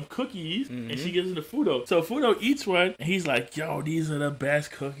some cookies, and she gives it to Fudo. So Fudo eats one, and he's like, yo, these are the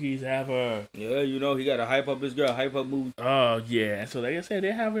best cookies ever. Yeah, you know, he got to hype up his girl, hype up mood. Oh, yeah. So like I said,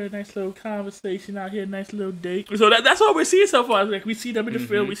 they're having a nice little conversation out here, nice little date. So that's what we're seeing so far. Like, we see them in the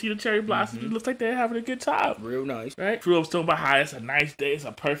field, we see the cherry blossoms. It looks like they're having a good time. Real nice. Right? Fudo's talking about how it's a nice day, it's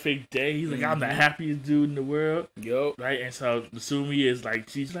a perfect day. He's like, I'm the happiest dude in the world. Yup. Right? And so Desumi is like,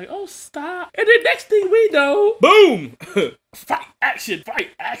 she's like, oh, stop. And the next thing we know, boom! Fight action.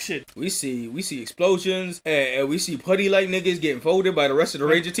 We see explosions and we see putty like niggas getting folded by the rest of the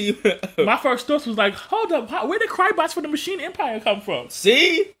Ranger team. My first thought was like, hold up, where did Crybots for the Machine Empire come from?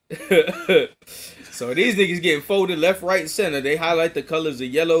 See? So these niggas getting folded left, right, and center. They highlight the colors of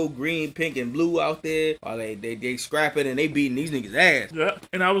yellow, green, pink, and blue out there. While they scrapping and they beating these niggas ass. Yeah.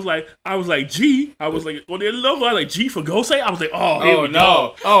 And I was like, G. I was like, well, their logo, I was like, G for Gosei. I was like, oh, here we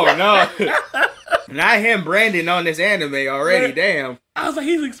go. Oh no. Not him branding on this anime already, right. Damn. I was like,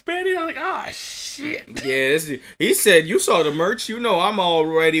 he's expanding. I was like, oh, shit. Yeah, he said, you saw the merch. You know I'm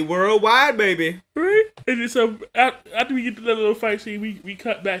already worldwide, baby. Right? And then so, after we get to the little fight scene, we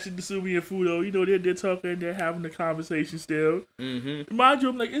cut back to Desumi and Fudo. You know, they're talking, they're having the conversation still. Mind you,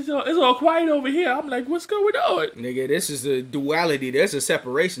 I'm like, it's all quiet over here. I'm like, what's going on? Nigga, this is a duality. There's a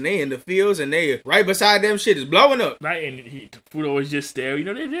separation. They in the fields, and they right beside them shit is blowing up. Right, and Fudo is just staring.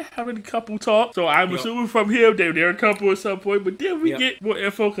 You know, they're having a couple talk. So I'm assuming from here, they're a couple at some point. But then we get more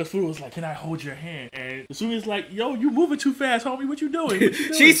info, because Fudo was like, can I hold your hand? And Desumi's like, yo, you moving too fast, homie. What you doing?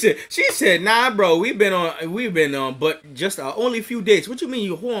 She said, nah, bro, we've been on, but just only a few dates. What you mean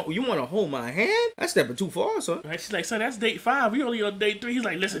you want to hold my hand? That's stepping too far, son. Right, she's like, son, that's date 5. We only on date 3. He's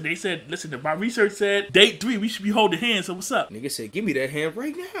like, listen, my research said date 3, we should be holding hands. So what's up? Nigga said, give me that hand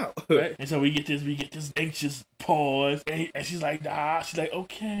right now. Right? And so we get this anxious pause, and she's like, nah. She's like,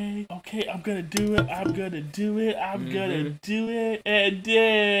 okay, I'm gonna do it. And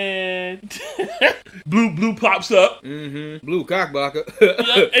then Blue pops up. Blue cockblocker.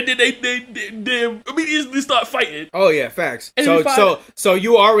 And then they immediately start fighting. Oh yeah, facts. And so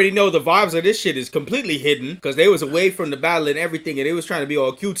you already know the vibes of this shit is completely hidden because they was away from the battle and everything, and they was trying to be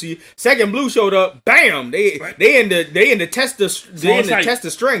all cutesy. Second Blue showed up, bam! They in the test of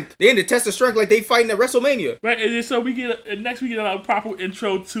strength. They in the test of strength like they fighting at WrestleMania. Right, and then so we get a proper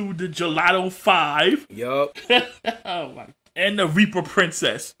intro to the Gelato 5. Yup. Oh my. And the Reaper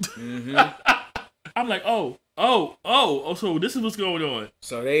Princess. I'm like, oh, so this is what's going on.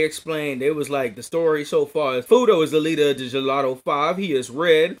 So they explained, it was like, the story so far is Fudo is the leader of the Gelato 5. He is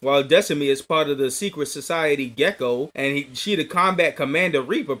red, while Desumi is part of the secret society Gecko, and she the combat commander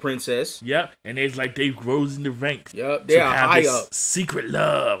Reaper Princess. Yep, and it's like they rose in the ranks. Yep, they are high up. Secret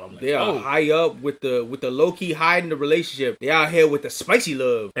love. I'm like, they are high up with the low key hiding the relationship. They out here with the spicy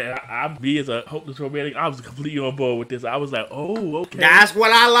love. And I me as a hopeless romantic, I was completely on board with this. I was like, oh, okay. That's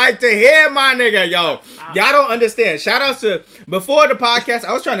what I like to hear, my nigga, yo. Y'all don't understand. Shout out to, before the podcast,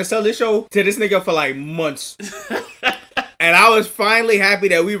 I was trying to sell this show to this nigga for like months. And I was finally happy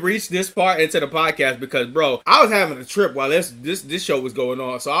that we reached this part into the podcast because, bro, I was having a trip while this show was going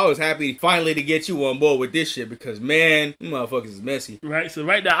on. So I was happy finally to get you on board with this shit because, man, you motherfuckers is messy. Right. So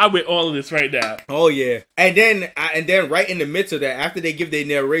right now, I'm with all of this right now. Oh, yeah. And then right in the midst of that, after they give their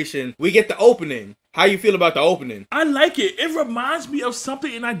narration, we get the opening. How you feel about the opening? I like it. It reminds me of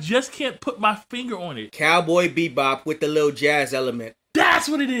something, and I just can't put my finger on it. Cowboy Bebop with the little jazz element. That's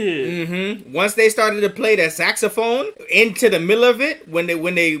what it is. Once they started to play that saxophone into the middle of it, when they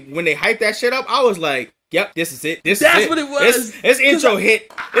hyped that shit up, I was like, yep, this is it. That's what it was. This intro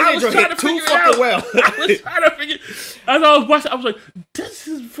hit. This intro hit too fucking well. I was trying to figure. As I was watching, I was like, "This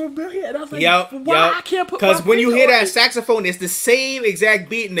is familiar." And I was like, "Why I can't put?" Because when you hear that saxophone, it's the same exact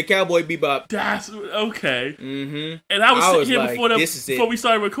beat in the Cowboy Bebop. That's okay. And I was sitting here like, before we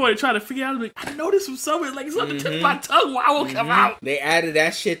started recording, trying to figure out. Like, I know this from somewhere. Like it's on the tip of my tongue. Why won't come out? They added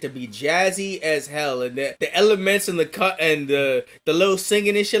that shit to be jazzy as hell, and the elements and the cut and the little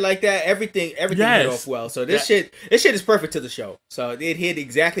singing and shit like that. Everything hit off well. So this shit is perfect to the show. So it hit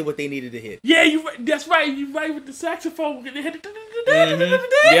exactly what they needed to hit. Yeah, that's right. You're right with the saxophone.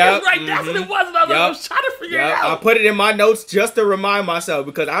 Yep. Right, that's what it was. And I was trying to figure it I out. put it in my notes just to remind myself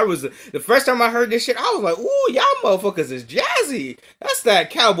because I was the first time I heard this shit, I was like, "Ooh, y'all motherfuckers is jazzy. That's that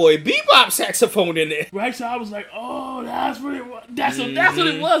cowboy bebop saxophone in there." Right, so I was like, "Oh, that's what it was. That's what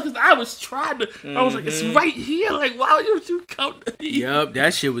it was." Because I was trying to. I was like, "It's right here. Like, why would you come to me?" Yup,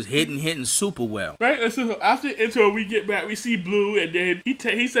 that shit was hitting super well. Right, and so after the intro, we get back, we see Blue, and then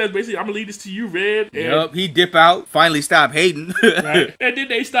he says basically, "I'm gonna leave this to you, Red." And, Yup, he dip out, finally stop hating. right, and then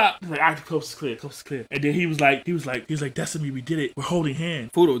they stop. He's like, "All right, coast is clear." And then he was like, "Destiny, we did it. We're holding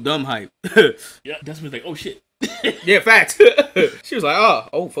hands." Fudo dumb hype. Yeah, Destiny was like, "Oh shit." Yeah, facts. She was like,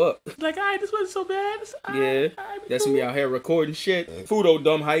 oh fuck. Like, all right, this wasn't so bad. Yeah, that's me out here recording shit. Fudo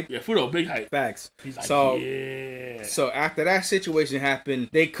dumb hype. Yeah, Fudo big hype. Facts. He's like, So, yeah. So after that situation happened,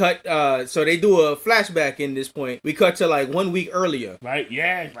 they cut. So they do a flashback in this point. We cut to like 1 week earlier. Right?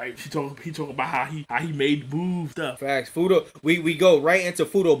 Yeah. Right. He talking about how he made move stuff. Facts. Fudo. We go right into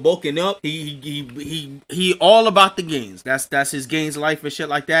Fudo bulking up. He all about the gains. That's his gains life and shit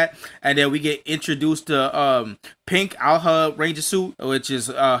like that. And then we get introduced to Pink out her ranger suit, which is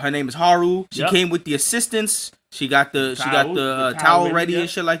her name is Haru. She came with the assistants. She got the towel ready and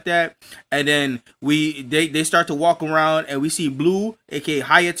shit like that. And then they start to walk around and we see Blue, aka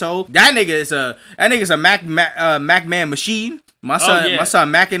Hayato. That nigga's a Mac man machine. My son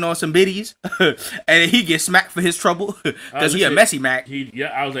macking on some biddies, and he gets smacked for his trouble because he a messy Mac.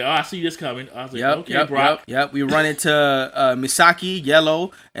 I was like, I see this coming. I was like, okay, Brock. Yep. We run into Misaki, Yellow,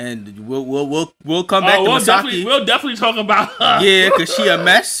 and we'll come back to Misaki. We'll definitely talk about her. Yeah, because she a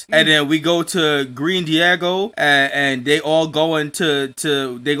mess. And then we go to Green Diego, and they all going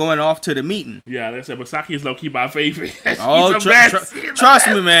off to the meeting. Yeah, like I said, Misaki is low key my favorite. Oh, trust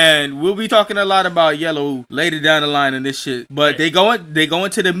me, man. We'll be talking a lot about Yellow later down the line in this shit, but. They go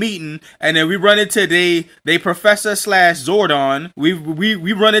into the meeting, and then we run into they Professor / Zordon. We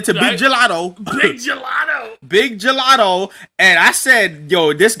run into Big Gelato. Big Gelato. And I said,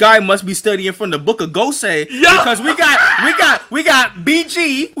 yo, this guy must be studying from the book of Gosei because we got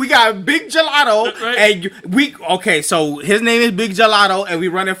BG, we got Big Gelato, and so his name is Big Gelato, and we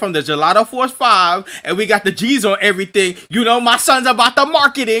running from the Gelato Force 5, and we got the G's on everything. You know, my son's about the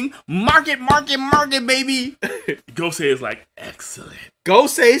market, baby. Gosei is like, excellent.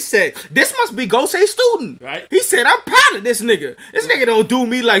 Gosei said, this must be Gosei's student. Right. He said, I'm proud of this nigga. This nigga don't do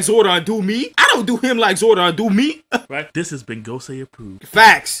me like Zordon do me. I don't do him like Zordon do me. Right. This has been Gosei approved.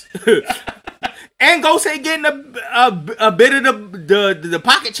 Facts. And Gosei getting a bit of the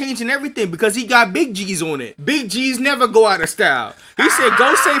pocket change and everything because he got big G's on it. Big G's never go out of style. He said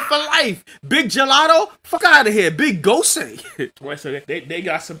Gosei for life. Big Gelato, fuck out of here. Big Gosei. Right, so they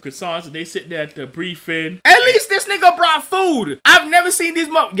got some croissants and they sitting there at the briefing. At least this nigga brought food. I've never seen these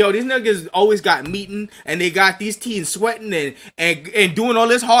these niggas always got meeting and they got these teens sweating and doing all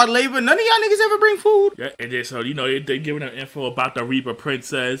this hard labor. None of y'all niggas ever bring food. Yeah, and then so they giving them info about the Reaper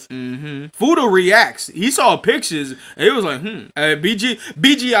Princess. Mm-hmm. Fudo reacts. He saw pictures and it was like,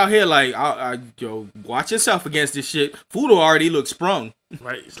 BG out here like, yo, watch yourself against this shit. Fudo already looks sprung.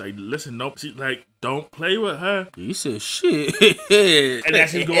 Right, it's like, listen, nope. She's like, don't play with her. He said, shit. And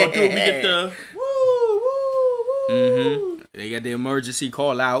as he's going through, we get the woo. Mm-hmm. They got the emergency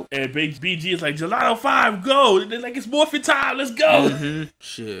call out. And Big BG is like, Gelato 5, go. And they're like, it's morphin' time, let's go. Mm-hmm.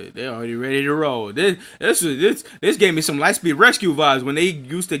 Shit, they're already ready to roll. This gave me some Lightspeed Rescue vibes when they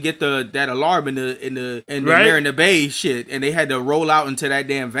used to get that alarm in the Marina Bay shit, and they had to roll out into that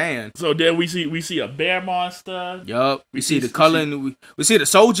damn van. So then we see a bear monster. Yup. We see the Cullen. We see the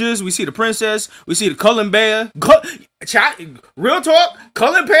soldiers. We see the princess. We see the Cullen bear. Real talk,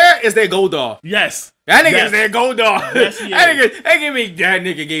 Cullen bear is their Goldar. Yes. That nigga is their Goldar. Yes, that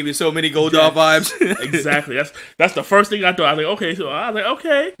nigga gave me so many Goldar vibes. Exactly. That's the first thing I thought. I was like,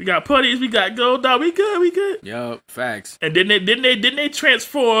 okay, we got putties, we got Goldar, we good. Yup, facts. And then they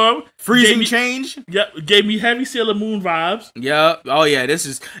transform. Freezing change. Yep, gave me heavy Sailor Moon vibes. Yup. Oh yeah, this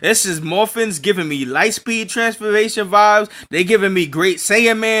is Morphins giving me Lightspeed transformation vibes. They giving me Great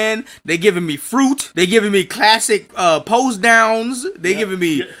Saiyan Man. They giving me Fruit. They giving me classic pose downs. They giving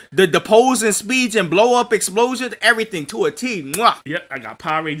me the pose and speeds and blow up explosions, everything to a T. Mwah. Yep, I got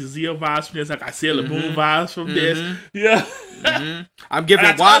Power Ranger Zeo vibes from this. I got Sailor Moon vibes from this. Yeah. Mm-hmm.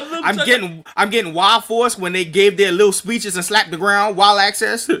 I'm getting Wild Force when they gave their little speeches and slapped the ground. Wild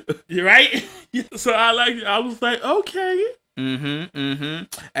Access. You're right. So I was like, okay.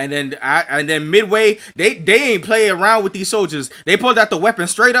 And then midway, they ain't play around with these soldiers. They pulled out the weapon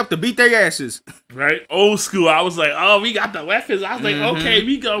straight up to beat their asses. Right, old school. I was like, oh, we got the weapons. I was like, okay,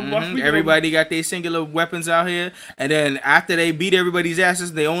 we go. Everybody got their singular weapons out here. And then after they beat everybody's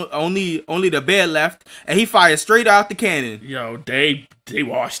asses, they only the bear left, and he fired straight out the cannon. Yo, they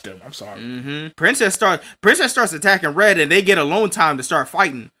washed them. I'm sorry. Princess starts attacking Red, and they get alone time to start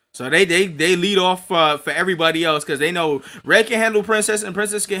fighting. So they lead off for everybody else because they know Red can handle Princess and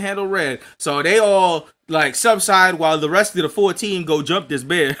Princess can handle Red. So they all like subside while the rest of the 14 go jump this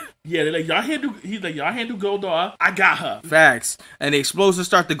bear. Yeah, they're like, y'all handle. He's like, y'all handle Goldar. I got her. Facts. And the explosions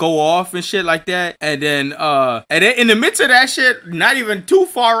start to go off and shit like that. And then in the midst of that shit, not even too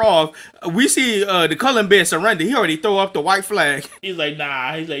far off, we see the Cullen Bear surrender. He already throw up the white flag. He's like,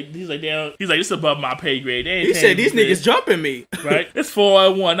 nah. He's like, damn. He's like, it's above my pay grade. He said these niggas jumping me. Right? It's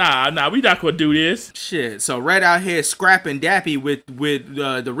 4-1. Nah, we not gonna do this. Shit. So Red out here scrapping Dappy with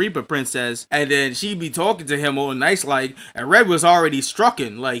the Reaper Princess, and then she be talking to him all nice like, and Red was already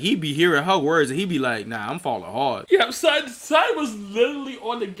strucken. Like he be hearing her words, and he be like, nah, I'm falling hard. Yeah, son was literally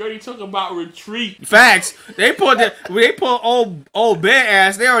on the gurney talking about retreat. Facts. They pulled old bear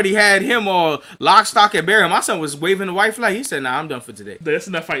ass. They already had him all lock, stock, and barrel. My son was waving the white flag. He said, nah, I'm done for today. That's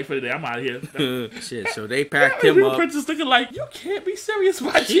enough fight for today. I'm out of here. Shit. So they packed him up. Princess looking like, you can't be serious,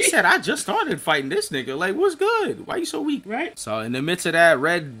 my She said, I just started fighting this nigga. Like, what's good? Why you so weak? Right. So in the midst of that,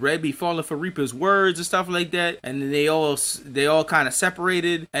 Red be falling for Reaper's words and stuff like that, and then they all kind of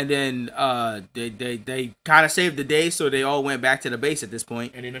separated, and then they kind of saved the day, so they all went back to the base at this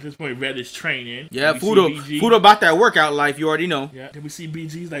point. And then at this point, Red is training. Yeah, Fudo about that workout life, you already know. Yeah. Then we see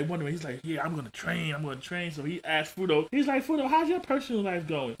BG. He's like wondering. He's like, yeah, I'm gonna train. So he asked Fudo. He's like, Fudo, how's your personal life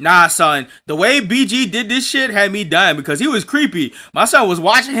going? Nah, son. The way BG did this shit had me dying because he was creepy. My son was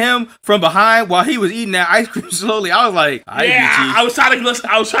watching him from behind while he was eating that ice cream slowly. I was like, BG. I was trying to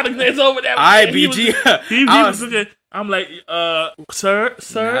glance over that. BG. He was looking. I'm like, sir.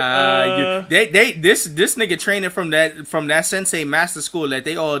 This nigga training from that sensei master school that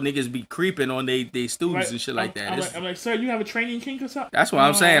they all niggas be creeping on they students and shit like that. I'm like, sir, you have a training kink or something? That's what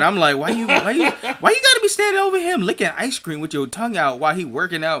I'm saying. I'm like, why you gotta be standing over him licking ice cream with your tongue out while he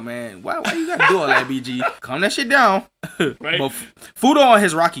working out, man? Why you gotta do all that, BG? Calm that shit down. Right. But Fudo on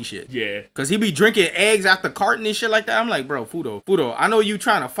his Rocky shit. Yeah. Cause he be drinking eggs out the carton and shit like that. I'm like, bro, Fudo, I know you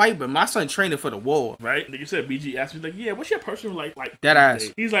trying to fight, but my son training for the war. Right. Like you said, BG asked me like, yeah, what's your personal like that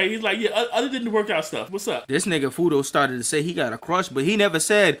ass? He's like, yeah, other than the workout stuff, what's up? This nigga Fudo started to say he got a crush, but he never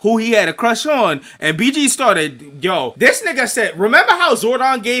said who he had a crush on. And BG started, yo, this nigga said, remember how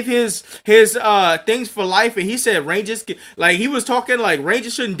Zordon gave his things for life, and he said Rangers, like he was talking like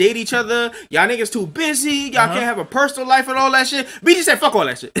Rangers shouldn't date each other. Y'all niggas too busy. Y'all can't have a personal life and all that shit. BG said, fuck all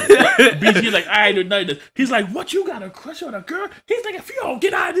that shit. BG like, I ain't do nothing. He's like, what, you got a crush on a girl? He's like, if you don't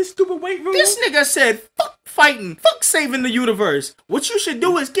get out of this stupid weight room. This nigga said, fuck fighting, fuck saving the universe. What you should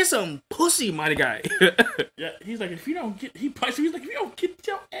do is get some pussy, my guy. Yeah, he's like, if you don't get, he's like, if you don't get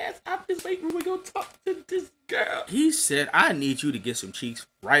your ass out this weight room, we go talk to this girl. He said, I need you to get some cheeks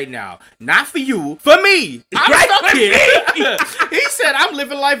right now. Not for you, for me. I'm stuck here. He said, I'm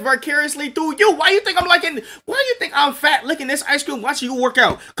living life vicariously through you. Why you think I'm fat licking this ice cream watching you work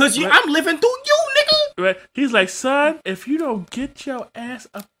out? Cause I'm living through you, nigga. Right. He's like, son, if you don't get your ass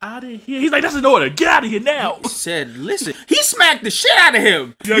up out of here. He's like, that's an order. Get out of here now. He said, listen, he smacked the shit out of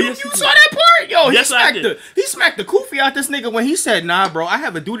him. Yo, you saw that part? Yo, yes, he smacked the kufi out this nigga when he said, nah, bro, I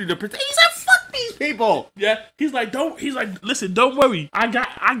have a duty to protect. He said, fuck these people. Yeah. He's like, listen, don't worry. I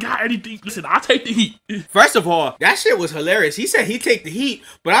got anything. Listen, I'll take the heat. First of all, that shit was hilarious. He said he'd take the heat,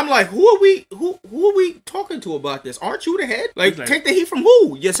 but I'm like, who are we talking to about this? Aren't you the head? Like take the heat from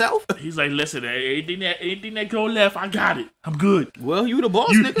who? Yourself? He's like, listen, anything that go left, I got it. I'm good. Well, you the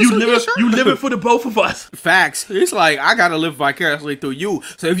boss, nigga. You living for the both of us. Facts. It's like, I gotta live vicariously through you.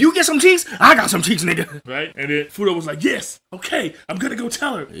 So if you get some cheeks, I got some cheeks, nigga. Right? And then Fudo was like, yes, okay, I'm gonna go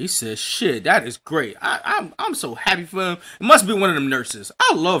tell her. He said, shit, that is great. I'm so happy for him. It must be one of them nurses.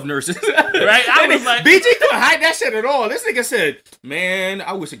 I love nurses. Right? I was like, BG couldn't hide that shit at all. This nigga said, man,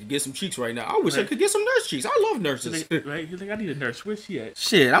 I wish I could get some cheeks right now. I wish I could get some nurse cheeks. I love nurses. Right? He's like, I need a nurse. Where's she at?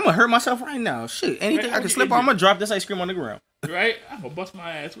 Shit, I'm gonna hurt myself right now. Shit, anything I can slip on, I'm gonna drop this ice cream on the ground. Right? I'm gonna bust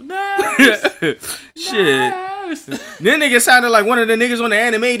my ass with nurse. Shit. Nurse. Then nigga sounded like one of the niggas on the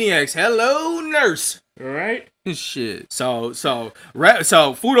Animaniacs. Hello, nurse. Right? Shit. So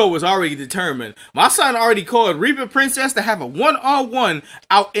Fudo was already determined. My son already called Reaper Princess to have a 1-on-1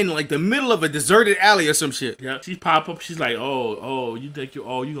 out in like the middle of a deserted alley or some shit. Yeah, she pop up. She's like, oh, you think you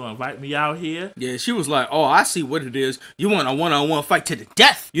gonna invite me out here? Yeah, she was like, oh, I see what it is. You want a 1-on-1 fight to the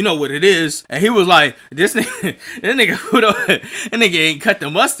death. You know what it is. And he was like, this nigga Fudo, that nigga ain't cut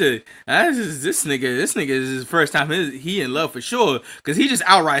the mustard. This nigga is his first time he in love for sure. Cause he just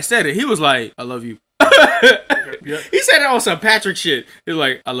outright said it. He was like, I love you. Yep. He said it on some Patrick shit. He was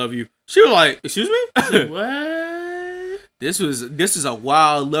like, I love you. She was like, excuse me? What? This is a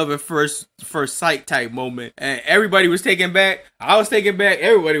wild love at first sight type moment. And everybody was taken back. I was taken back.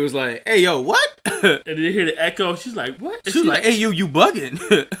 Everybody was like, hey, yo, what? And then they hear the echo. She's like, what? She was like, hey, you bugging.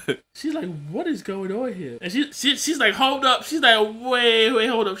 She's like, what is going on here? And she's like, hold up. She's like, wait,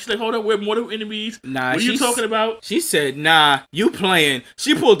 hold up. She's like, hold up, we're mortal enemies. Nah, what are you talking about? She said, nah, you playing.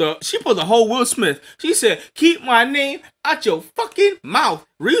 She pulled the whole Will Smith. She said, keep my name out your fucking mouth.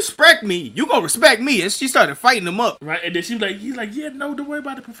 Respect me. You gonna respect me. And she started fighting him up. Right, and then she was like, he's like, yeah, no, don't worry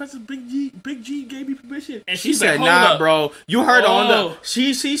about it. Professor Big G gave me permission. And She said, said, nah, up. bro. You heard on the...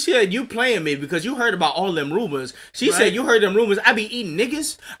 She said, you playing me because you heard about all them rumors. She said, you heard them rumors. I be eating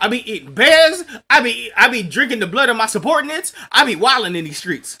niggas. I be eating bears. I be drinking the blood of my subordinates. I be wilding in these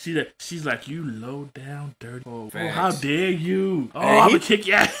streets. She's like, you low down, dirty. Oh, how dare you? Oh, And I'm gonna kick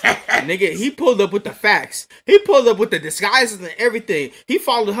you. Nigga, he pulled up with the facts. He pulled up with the disguises and everything. He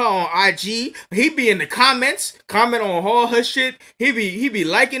followed her on IG. He be in the comments, comment on all her shit. He be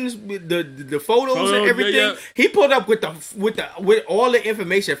liking the photos and everything. Yeah. He pulled up with all the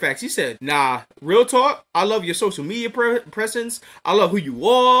information facts. He said, nah, real talk. I love your social media presence. I love who you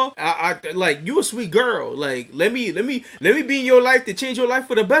are. I like you a sweet girl. Like let me be in your life to change your life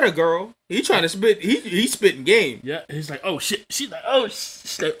for the better, girl. He trying to spit. He's spitting game. Yeah, he's like, oh shit. She's like,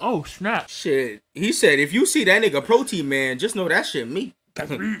 oh snap. Shit. He said, if you see that nigga Protein Man, just know that shit me.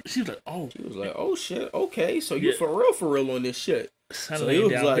 She was like, oh. She was like, oh shit. Okay, so you for real on this shit. So he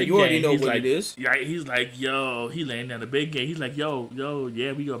was like, you already know what it is. Yeah, he's like, yo, he laying down the big game. He's like, yo,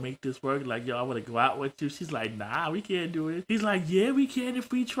 yeah, we gonna make this work. Like, yo, I wanna go out with you. She's like, nah, we can't do it. He's like, yeah, we can if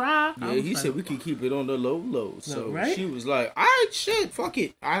we try. Yeah, he said we can keep it on the low. So right? She was like, all right, shit, fuck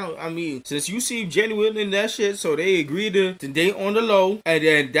it. I mean, since you seem genuine in that shit, so they agreed to date on the low, and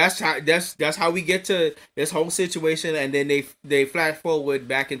then that's how we get to this whole situation, and then they flash forward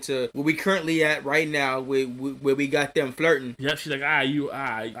back into where we currently at right now, where we got them flirting. Yep, she's like, we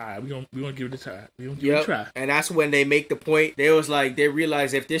gonna give it a try. We gonna give it a try. And that's when they make the point. They was like, they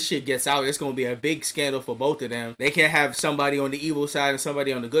realize if this shit gets out, it's gonna be a big scandal for both of them. They can't have somebody on the evil side and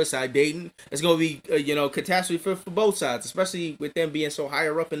somebody on the good side dating. It's gonna be catastrophe for both sides, especially with them being so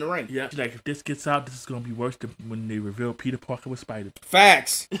higher up in the rank. Yeah, she's like, if this gets out, this is gonna be worse than when they reveal Peter Parker with Spider.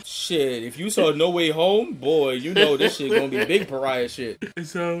 Facts. Shit, if you saw No Way Home, boy, you know this shit gonna be big pariah shit. And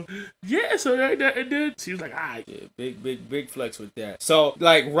so and then she was like, alright. Yeah, big flex with that. So,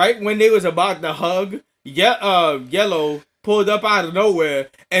 like, right when they was about to hug, Yellow pulled up out of nowhere,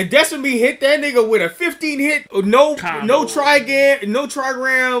 and Decimate hit that nigga with a 15 hit, no trigram,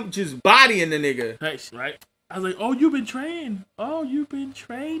 just bodying the nigga. Right. I was like, oh, you've been training.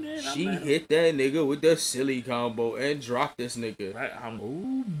 She hit that nigga with the silly combo and dropped this nigga. Right.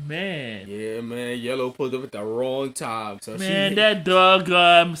 Oh, man. Yeah, man. Yellow pulled up at the wrong time. So man, that dog,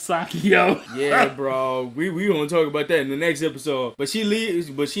 Sakio. Yeah, bro. We gonna talk about that in the next episode. But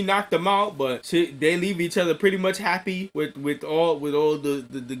she knocked him out, but they leave each other pretty much happy with all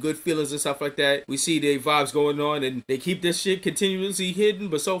the good feelings and stuff like that. We see their vibes going on, and they keep this shit continuously hidden,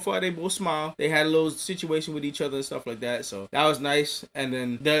 but so far they both smile. They had a little situation with each other and stuff like that, so that was nice. And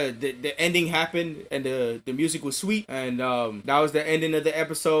then the ending happened, and the music was sweet, and that was the ending of the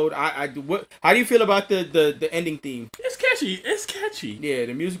episode. How do you feel about the ending theme? It's catchy. Yeah,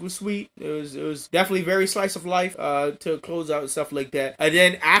 the music was sweet. It was definitely very slice of life to close out and stuff like that. And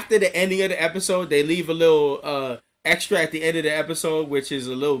then after the ending of the episode, they leave a little extra at the end of the episode, which is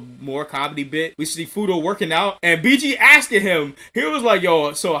a little more comedy bit. We see Fudo working out, and BG asking him, he was like,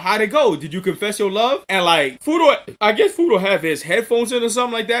 yo, so how'd it go? Did you confess your love? And like, I guess Fudo have his headphones in or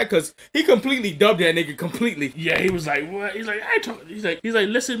something like that, because he completely dubbed that nigga completely. Yeah, he was like, what? He's like, he's like,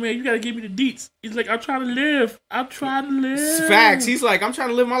 listen, man, you gotta give me the deets. He's like, I'm trying to live. Facts. He's like, I'm trying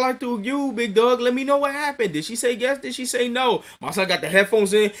to live my life through you, big dog. Let me know what happened. Did she say yes? Did she say no? My son got the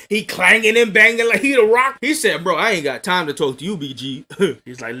headphones in. He clanging and banging like he the Rock. He said, bro, I ain't got time to talk to you, BG.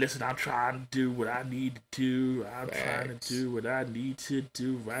 He's like, listen, I'm trying to do what I need to do. I'm trying to do what I need to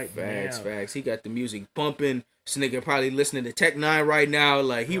do right now. Facts. He got the music pumping. This nigga probably listening to Tech Nine right now,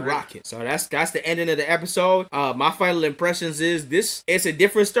 like he rocking. So that's the ending of the episode. My final impressions is this. It's a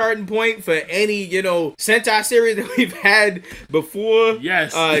different starting point for any Sentai series that we've had before.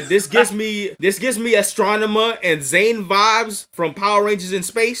 Yes. This gives me Astronomer and Zane vibes from Power Rangers in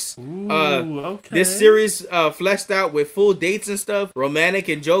Space. Ooh, okay. This series fleshed out with full dates and stuff. Romantic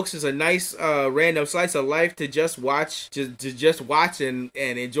and jokes is a nice random slice of life to just watch, to just watch and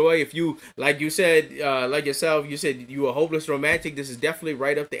enjoy. If you like yourself, you said you were hopeless romantic. This is definitely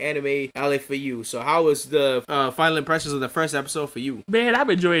right up the anime alley for you. So how was the final impressions of the first episode for you? Man, I'm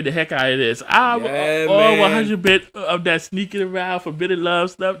enjoying the heck out of this. I'm all 100 bit of that sneaking around forbidden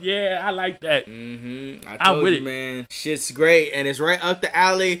love stuff. Yeah, I like that. I told you, man. Shit's great, and it's right up the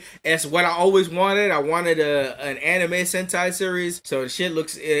alley. It's what I always wanted. I wanted an anime Sentai series, so the shit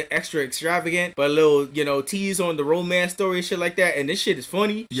looks extra extravagant, but a little tease on the romance story, shit like that. And this shit is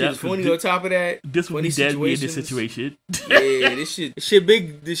funny. Shit is funny on top of that. This would be dead in this situation. Yeah, this shit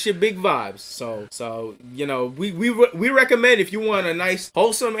big vibes. So we recommend, if you want a nice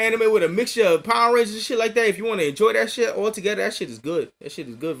wholesome anime with a mixture of Power Rangers and shit like that. If you want to enjoy that shit all together, that shit is good. That shit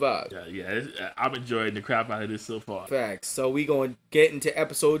is good vibes. Yeah, I'm enjoying the crap out of this so far. Facts. So we gonna get into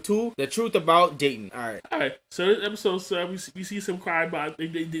episode 2, the truth about dating. All right. So this episode, we see some crime about they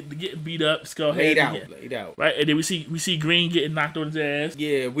getting beat up. Skull laid out. Right, and then we see Green getting knocked on his ass.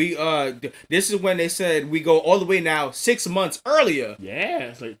 Yeah, we this is when they said we go all the way now 6 months earlier.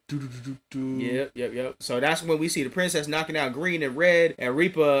 Yeah, it's like Yep. So that's when we see the princess knocking out Green and Red, and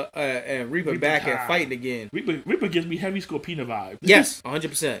Reaper back and fighting again. Reaper gives me heavy Scorpina vibes. Yes,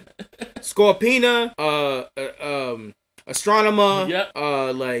 100%. Scorpina, Astronomer,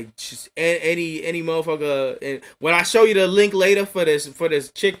 like just any motherfucker. And when I show you the link later for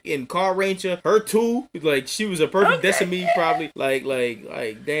this chick in Car Ranger, her too, like she was a perfect Decimate, probably.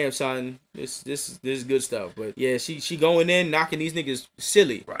 Like damn son, this is good stuff. But yeah, she going in knocking these niggas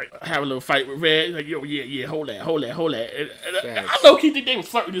silly. Right, have a little fight with Red. Like yeah, hold that. And I low key think they was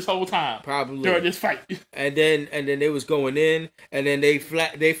flirting this whole time, probably during this fight. And then they was going in, and then they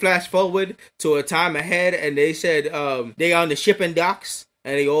flash forward to a time ahead, and they said they on the shipping docks.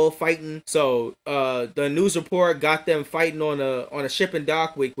 And they all fighting. So the news report got them fighting on a shipping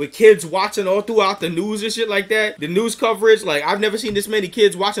dock with kids watching all throughout the news and shit like that. The news coverage, like I've never seen this many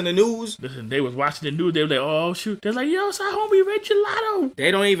kids watching the news. Listen, they was watching the news. They were like, oh shoot. They're like, yo, it's our homie Red Gelato.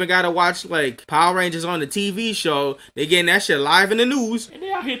 They don't even gotta watch like Power Rangers on the TV show. They getting that shit live in the news. And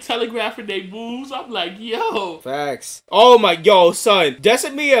they out here telegraphing their moves. I'm like, yo. Facts. Oh my, son.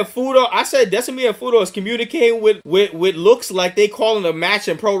 Decimate and Fudo. I said Decimate and Fudo is communicating with looks like they calling a match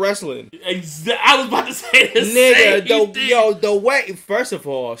in pro wrestling. I was about to say the same thing. The way, first of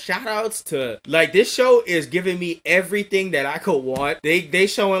all, shout outs to, like, this show is giving me everything that I could want. They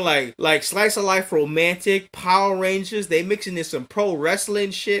showing like slice of life romantic Power Rangers. They mixing in some pro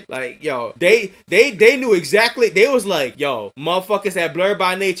wrestling shit. Like, yo, they knew exactly. They was like, yo, motherfuckers that Blurred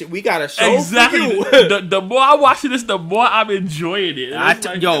by Nature, we got a show exactly. for you. The more I'm watching this, the more I'm enjoying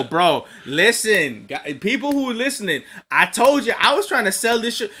it. Bro, listen, people who are listening, I told you I was trying to sell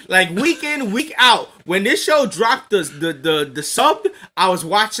this show like week in, week out. When this show dropped the sub, I was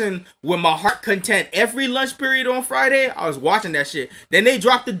watching with my heart content every lunch period on Friday. I was watching that shit. Then they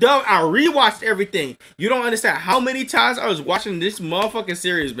dropped the dub. I rewatched everything. You don't understand how many times I was watching this motherfucking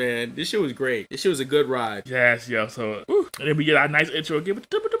series, man. This shit was great. This shit was a good ride. Yes, yo. So, and then we get our nice intro again.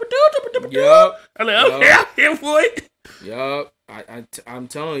 Yup. I'm like, okay, I'm here for it. Yup. I'm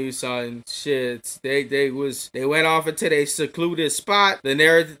telling you, son, shit. They went off into their secluded spot. The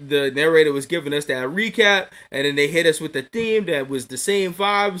narrator was giving us that recap, and then they hit us with the theme that was the same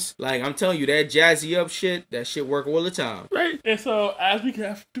vibes. Like, I'm telling you, that jazzy up shit, that shit work all the time. Right. And so after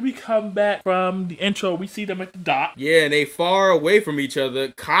we come back from the intro, we see them at the dock. Yeah, and they far away from each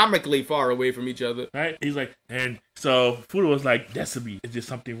other, comically far away from each other. Right. He's like, and so Fudo was like, Decimate, is there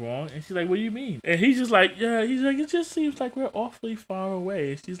something wrong? And she's like, what do you mean? And he's just like, yeah. He's like, it just seems like we're awfully far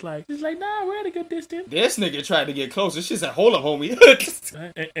away. And she's like, nah, we're at a good distance. This nigga tried to get closer. She said, hold up, homie.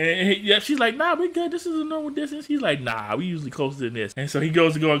 and she's like, nah, we're good. This is a normal distance. He's like, nah, we usually closer than this. And so he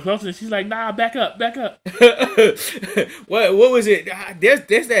goes to going closer, and she's like, nah, back up. What was it?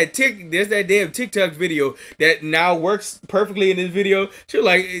 There's that damn TikTok video that now works perfectly in this video. She was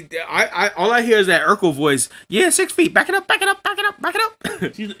like, I all I hear is that Urkel voice. Yeah, 6 feet. Back it up.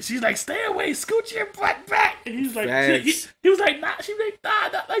 She's like, stay away, scoot your butt back. And he's like, he was like, nah. She was like, nah,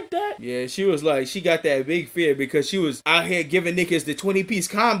 not like that. Yeah, she was like, she got that big fear because she was out here giving niggas the 20-piece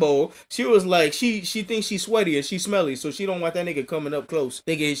combo. She was like, she thinks she's sweaty and she's smelly, so she don't want that nigga coming up close,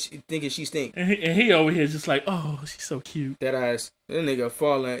 thinking she stink. And he over here just like, oh, she's so cute. That ass. That nigga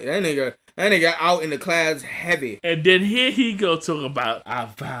falling. That That nigga out in the clouds heavy. And then here he go talking about, I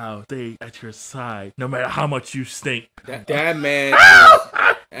vow to stay at your side, no matter how much you stink. That man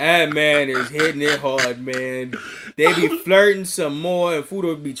is hitting it hard, man. They be flirting some more, and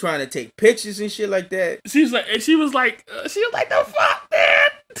Fudo be trying to take pictures and shit like that. She was like, the fuck, man?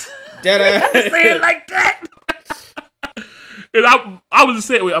 That Say it like that. And I was the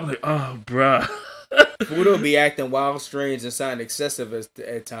same way. I'm like, oh, bruh. Fudo be acting wild, strange, and sound excessive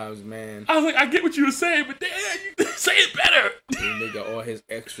at times, man. I was like, I get what you were saying, but damn, you say it better. Nigga, all his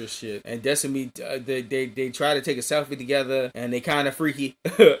extra shit. And Decimate, they try to take a selfie together, and they kind of freaky.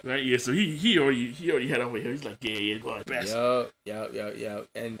 Right, yeah. So he already had over here. He's like, yeah, going best. Yup.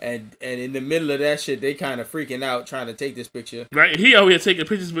 And in the middle of that shit, they kind of freaking out trying to take this picture. Right, and he over here taking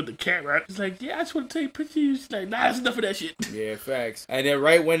pictures with the camera. He's like, yeah, I just want to take pictures. He's like, nah, that's enough of that shit. Yeah, facts. And then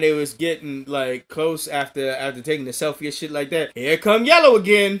right when they was getting like close after taking the selfie and shit like that, here come Yellow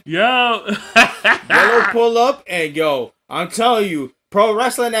again. Yo. Yellow pull up and yo, I'm telling you, pro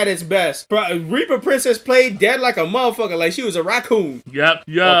wrestling at its best. Reaper Princess played dead like a motherfucker, like she was a raccoon. Yep,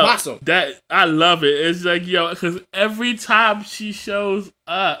 or possum. That I love it. It's like, yo, because every time she shows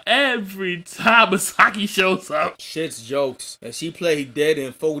up, every time Masaki shows up, shit's jokes. And she played dead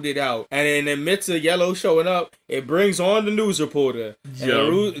and folded out. And in the midst of Yellow showing up, it brings on the news reporter.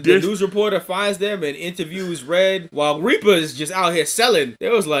 Yo, the news reporter finds them and interviews Red while Reaper is just out here selling. They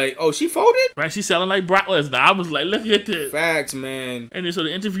was like, oh, she folded? Right, she's selling like Brock Lesnar. I was like, look at this. Facts, man. And then so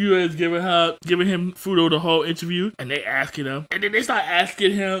the interviewer is giving him Fudo the whole interview, and they asking him, and then they start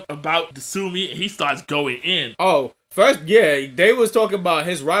asking him about the Sumi, and he starts going in. Oh. First, yeah, they was talking about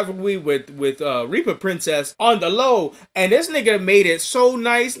his rivalry with Reaper Princess on the low, and this nigga made it so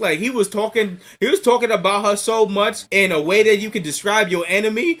nice. Like he was talking about her so much in a way that you could describe your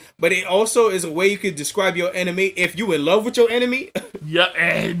enemy, but it also is a way you could describe your enemy if you in love with your enemy. Yeah,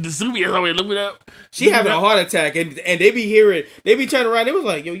 and the Sumi is always looking up. She having a heart attack, and they be turning around. They was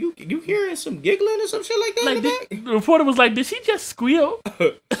like, yo, you hearing some giggling or some shit like that? Like the reporter was like, did she just squeal?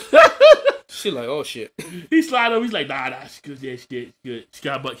 She like, oh shit. He slide over. He's like, nah, she good. Yeah, she good. She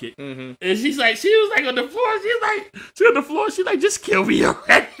got a butt kick. Mm-hmm. And she was like on the floor. She's on the floor. She's like, just kill me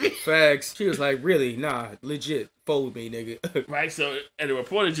already. Facts. She was like, really? Nah, legit. Fold me, nigga. Right. So, and the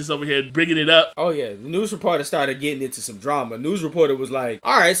reporter just over here bringing it up. Oh yeah, the news reporter started getting into some drama. News reporter was like,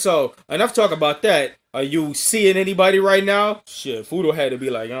 all right, so enough talk about that. Are you seeing anybody right now? Shit, Fudo had to be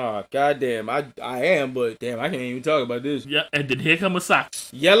like, oh, goddamn, I am, but damn, I can't even talk about this. Yeah, and then here come Masaki.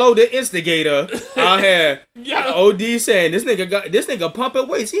 Yellow the instigator out here. Yeah. OD saying this nigga pumping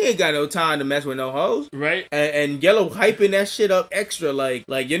weights. He ain't got no time to mess with no hoes. Right. And Yellow hyping that shit up extra. Like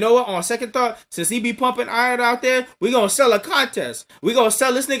you know what? On second thought, since he be pumping iron out there, we gonna sell a contest. We gonna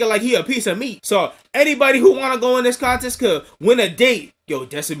sell this nigga like he a piece of meat. So anybody who wanna go in this contest could win a date. Yo,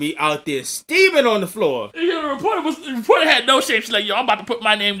 Decimate out there steaming on the floor. Yeah, the reporter had no shame. She's like, yo, I'm about to put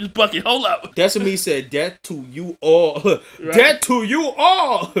my name in this bucket. Hold up. Decimate said, death to you all. Right? Death to you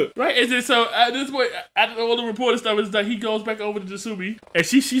all. Right? And then so at this point, after all the reporter stuff is done, he goes back over to Desumi. And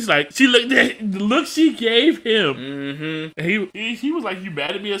she's like, she looked at the look she gave him. Mm-hmm. And he was like, you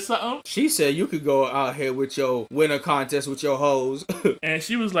mad at me or something? She said, you could go out here with your winner contest with your hoes. And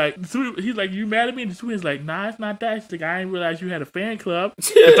she was like, he's like, you mad at me? And Desumi's like, nah, it's not that. She's like, I didn't realize you had a fan club.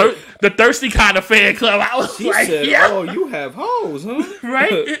 The thirsty kind of fan club. I was she like, said, yeah. Oh, you have hoes, huh?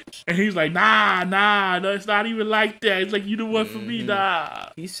 Right? And he's like, nah, no, it's not even like that. It's like, you the one for me, nah.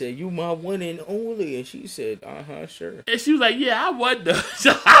 He said, you my one and only. And she said, sure. And she was like, yeah, I wonder.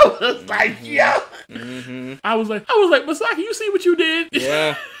 So I was like, yeah. Mm-hmm. I was like, Masaki, you see what you did?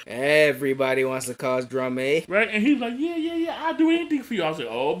 Yeah. Everybody wants to cause drama, eh? Right? And he's like, yeah, I'll do anything for you. I was like,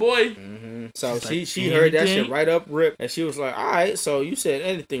 oh boy. Mm-hmm. So she like, heard that shit right up rip, and she was like, all right, so you said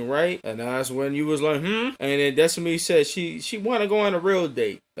anything, right? And that's when you was like, And then Decimate said she want to go on a real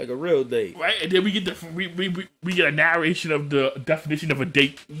date. Like a real date. Right? And then we get we get a narration of the definition of a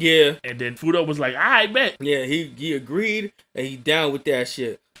date. Yeah. And then Fudo was like, I bet. Yeah, he agreed, and he down with that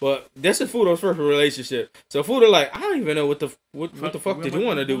shit. But this is Fudo's first relationship. So Fudo like, I don't even know what the fuck to do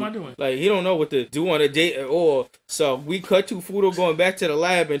want to do. What am I doing? Like, he don't know what to do on a date at all. So we cut to Fudo going back to the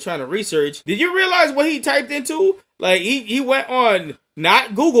lab and trying to research. Did you realize what he typed into? Like, he went on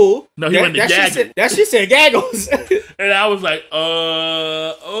not Google. No, he went to Gaggle. That shit said Gaggles. And I was like,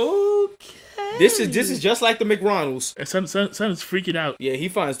 okay. This is just like the McRonald's. And son is freaking out. Yeah, he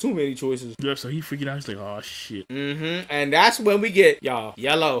finds too many choices. Yeah, so he freaking out. He's like, oh shit. Mm-hmm. And that's when we get y'all.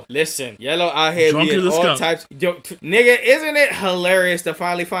 Yellow, listen. Yellow out here Drunk being as a all skunk. types. Yo, nigga, isn't it hilarious to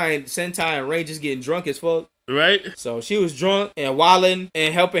finally find Sentai and Rangers getting drunk as fuck? Right? So she was drunk and wilding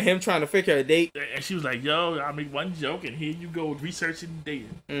and helping him trying to figure a date. And she was like, yo, I make one joke and here you go researching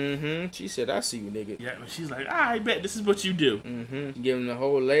dating. She said, I see you, nigga. Yeah, and she's like, I bet this is what you do. Give him the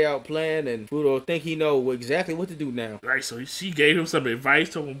whole layout plan, and Fudo think he know exactly what to do now. Right, so she gave him some advice,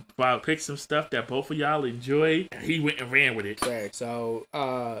 told him about pick some stuff that both of y'all enjoy, and he went and ran with it. Right. So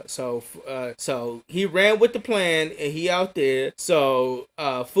he ran with the plan, and he out there. So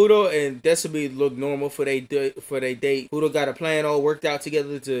Fudo and Desami look normal for they date. Fudo got a plan all worked out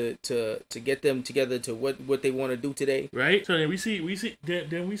together to get them together to what they want to do today. Right. So then we see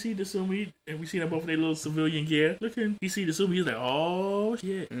Desumi, and we see them both in their little civilian gear. Looking, he see Desumi, he's like, oh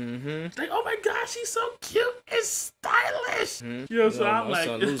shit. It's like, oh my god, she's so cute and stylish. You know, so I'm like,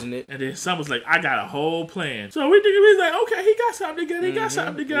 losing it. And then someone's like, I got a whole plan. So we think he's like, okay, he got something together. He got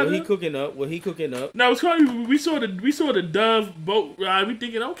something together. What he cooking up? No, it's funny. We saw the Dove boat ride. We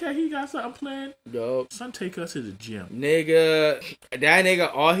thinking, okay, he got something planned. Yup. Son, take us to the gym. Nigga, that nigga,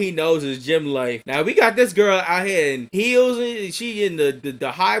 all he knows is gym life. Now we got this girl out here in heels, and she in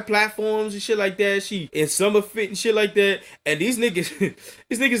the high platforms and shit like that. She in summer fit and shit like that. And these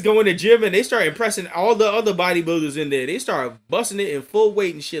niggas go in the gym and they start impressing all the other bodybuilders in there. They start busting it in full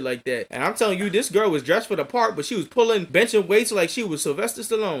weight and shit like that. And I'm telling you, this girl was dressed for the part, but she was pulling benching weights like she was Sylvester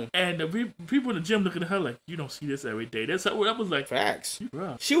Stallone. And the people in the gym looking at her like, you don't see this every day. That was like facts.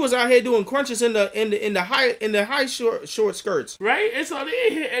 Bro. She was out here doing crunches in the high short skirts. Right? And so they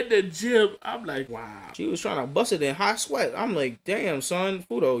here at the gym. I'm like, wow. She was trying to bust it in hot sweat. I'm like, damn, son,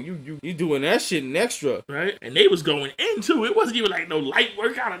 Fudo, you doing that shit in extra. Right? And they was going into it. It wasn't even like no light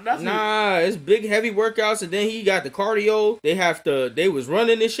workout or nothing. Nah, it's big heavy workouts, and then he got the cardio. They was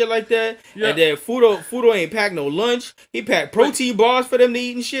running and shit like that. Yeah. And then Fudo ain't packed no lunch. He packed protein bars for them to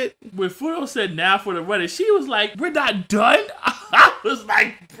eat and shit. When Fudo said now for the running, she was like, we're not done. I was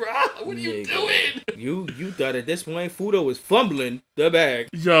like, bro, what are you doing? You thought at this point Fudo was fumbling the bag.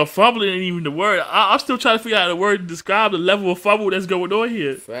 Yo, fumbling ain't even the word. I'm still trying to figure out the word to describe the level of fumble that's going on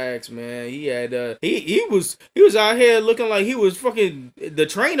here. Facts, man. He had he was out here looking like he was fucking the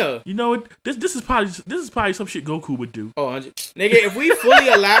trainer. You know what? This is probably some shit Goku would do. Oh, nigga, if we fully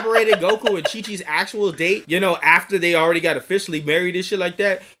elaborated Goku and Chi-Chi's actual date, you know, after they already got officially married and shit like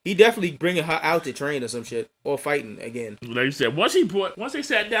that, he definitely bringing her out to train or some shit or fighting again. Like you said, once they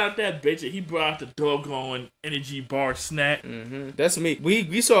sat down at that bench and he brought out the doggone energy bar snack. That's me.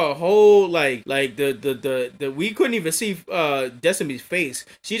 We saw a whole like the we couldn't even see Desami's face.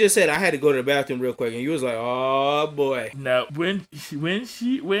 She just said I had to go to the bathroom real quick, and you was like, oh boy. Now when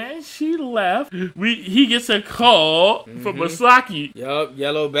she left, he gets a call from Masaki. Yup,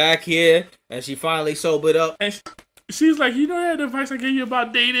 yellow back here, and she finally sobered up. And she's like, you know that advice I gave you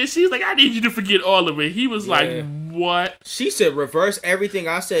about dating? She's like, I need you to forget all of it. He was like, what? She said reverse everything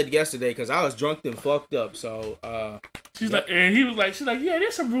I said yesterday because I was drunk and fucked up. So she's like, and he was like, she's like, yeah,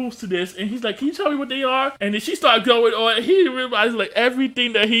 there's some rules to this. And he's like, can you tell me what they are? And then she started going on. And he realized like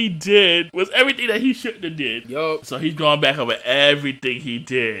everything that he did was everything that he shouldn't have did. Yup. So he's going back over everything he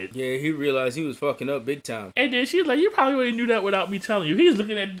did. Yeah, he realized he was fucking up big time. And then she's like, you probably already knew that without me telling you. He's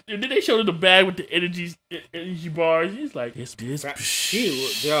looking at, and then they showed him the bag with the energy bars. He's like, it's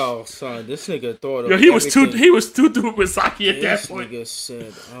yo, son, this nigga thought of he was too through with Saki at that point. This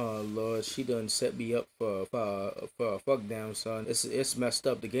nigga said, oh Lord, she done set me up for a fuck down, son. It's messed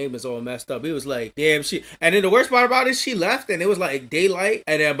up. The game is all messed up. He was like, damn shit. And then the worst part about it, she left and it was like daylight.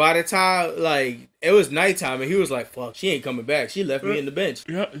 And then by the time like it was nighttime, and he was like, fuck, she ain't coming back. She left me in the bench.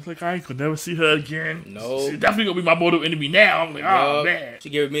 Yeah, it's like I ain't gonna never see her again. No. She's definitely gonna be my mortal enemy now. I'm like, oh man.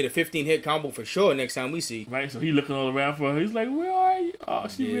 She gave me the 15-hit combo for sure next time we see. Right, so he looking all around for her. He's like, where are you? Oh,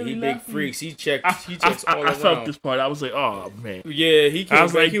 she really left big freaks. He checks all around. I felt this part. I was like, oh man. Yeah, he came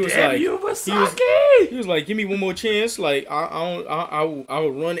back. Like, he was damn like, you, Masaki. He was like, give me one more chance. Like I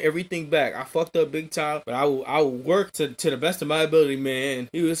will run everything back. I fucked up big time, but I will work to the best of my ability, man.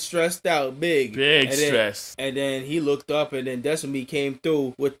 He was stressed out, big stress. And then he looked up, and then Desami came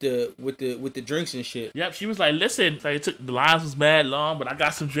through with the drinks and shit. Yep, she was like, listen, like, the lines was mad long, but I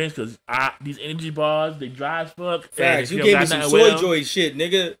got some drinks because these energy bars, they dry as fuck. Facts. You gave me some soy joy shit,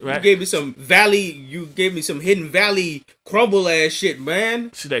 nigga. Right. You gave me some Hidden Valley crumble ass shit,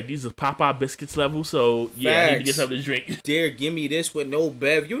 man. She's like, these are Popeye biscuits level, so yeah, I need to get something to drink. Dare give me this with no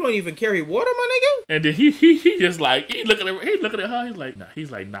bev. You don't even carry water, my nigga. And then he just like, he looking at her,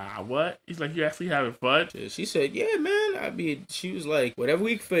 he's like, nah, what? He's like, you actually having fun? She said, yeah, man. She was like, whatever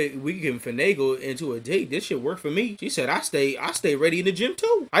we can finagle into a date, this shit work for me. She said, I stay ready in the gym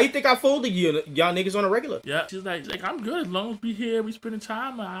too. How you think I folded y'all niggas on a regular? Yeah, she's like, I'm good as long as we here, we spending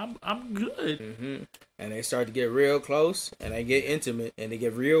time. I'm good. and they start to get real close, and they get intimate, and they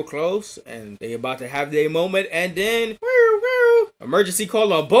get real close, and they about to have their moment, and then emergency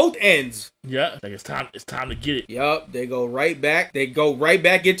call on both ends. Yeah, like it's time to get it. Yup, they go right back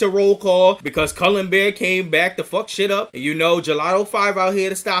into roll call because Cullen Bear came back to fuck shit up. And Gelato 5 out here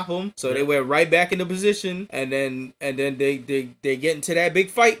to stop him. So they went right back into position, and then they get into that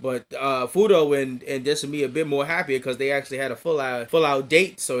big fight. But Fudo and Desumi a bit more happier because they actually had a full out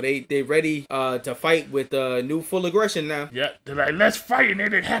date. So they ready to fight with new full aggression now. Yeah, they're like, let's fight, and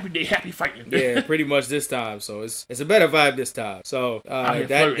they're happy fighting. Yeah, pretty much this time. So it's a better vibe this time. So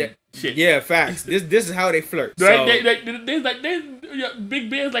Shit. yeah, facts. This is how they flirt. Right? So, Big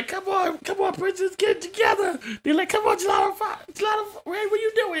Bear's like, come on, princess, get it together. They're like, come on, Gelato, what are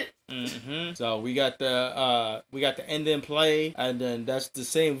you doing? Mm-hmm. So we got the ending play, and then that's the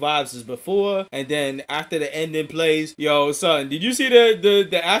same vibes as before. And then after the ending plays, yo, son, did you see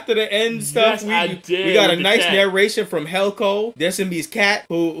the after the end stuff? Yes, I did. We got a nice narration from Helco, Desumi's cat,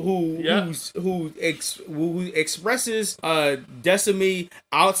 who expresses Desumi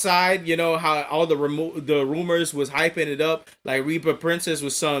outside. How all the rumors was hyping it up like Reaper Princess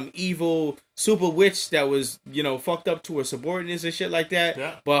was some evil super witch that was fucked up to her subordinates and shit like that.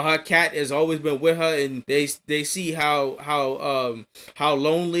 Yeah. But her cat has always been with her, and they see how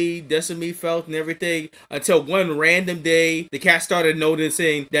lonely Desumi felt and everything, until one random day the cat started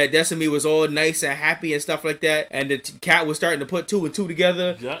noticing that Desumi was all nice and happy and stuff like that, and the cat was starting to put two and two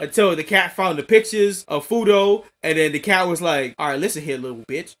together. Yeah. Until the cat found the pictures of Fudo, and then the cat was like, all right, listen here, little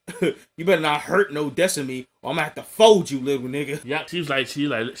bitch, you better not hurt no Desumi, or I'm gonna have to fold you, little nigga. Yeah, she was like,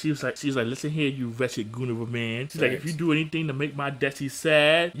 listen here, you wretched goon of a man. She's like, if you do anything to make my Desi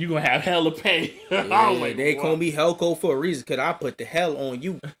sad, you gonna have hell to pay. Yeah, they call me Helco for a reason, cause I put the hell on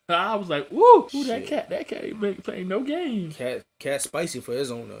you. I was like, woo, that cat ain't playing no games. Cat spicy for his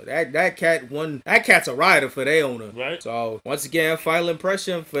owner. That cat's a rider for their owner. Right. So once again, final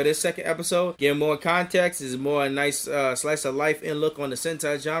impression for this second episode. Getting more context, is more a nice slice of life and look on the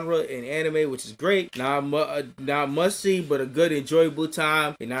Sentai genre in anime, which is great. Not must see, but a good enjoyable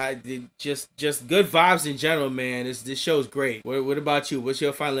time. And just good vibes in general, man. This show's great. What about you? What's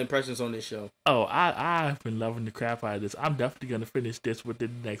your final impressions on this show? Oh, I've been loving the crap out of this. I'm definitely gonna finish this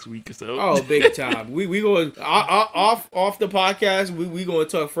within the next week or so. Oh, big time. we going off the podcast. We going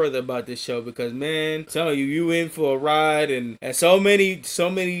to talk further about this show because, man, I'm telling you in for a ride, and so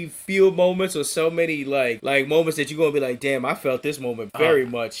many feel moments, or so many like moments that you're gonna be like, damn, I felt this moment very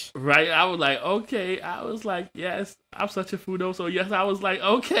much. Right. I was like, okay. I was like, yes, I'm such a Fudo, so yes, I was like,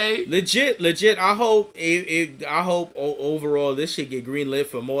 okay. Legit. I hope overall this should get greenlit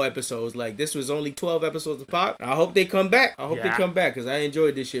for more episodes. Like, this was only 12 episodes of Pop. I hope they come back. They come back because I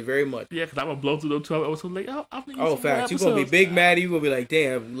enjoyed this shit very much. Yeah, because I'm gonna blow through those 12 episodes. Like, oh, facts. You're gonna be big mad. You gonna be like,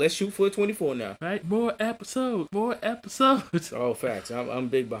 damn, let's shoot for 24 now. Right, more episodes. Oh, facts. I'm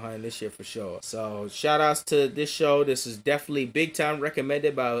big behind this shit for sure. So shout outs to this show. This is definitely big time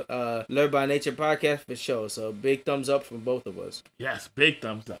recommended by Blurred by Nature podcast for sure. So big thumbs up from both of us. Yes, big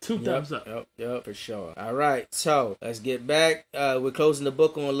thumbs up. Two thumbs up. Yep, for sure. All right, so let's get back. We're closing the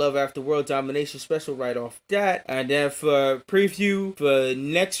book on Love After World Domination special right off that. And then for preview for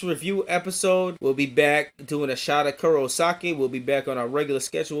next review episode, we'll be back doing a shot of Kurosaki. We'll be back on our regular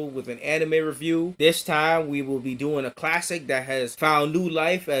schedule with an anime review. This time we will be doing a classic that has found new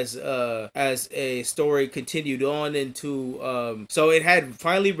life as a story continued on into so it had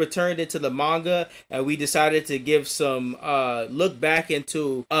finally returned into the manga, and we decided to give some look back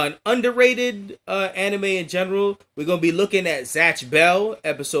into an underrated anime in general. We're gonna be looking at Zatch Bell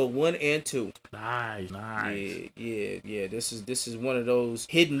episode 1 and 2. Nice. Yeah. This is one of those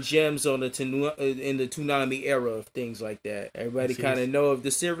hidden gems on in the Toonami era of things like that. Everybody kind of know of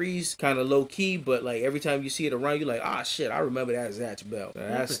the series, kind of low key, but like every time you see it around, you're like, ah, shit, I remember that Zatch Bell.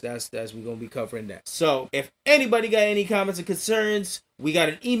 That's we're gonna be covering that. So if anybody got any comments or concerns, we got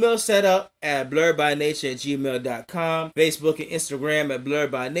an email set up at blurredbynature@gmail.com, Facebook and Instagram at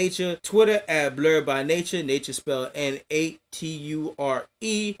blurredbynature, Twitter at blurredbynature, nature spelled Nature.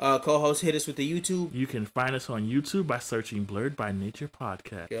 Co-host, hit us with the YouTube. You can find us on YouTube by searching Blurred by Nature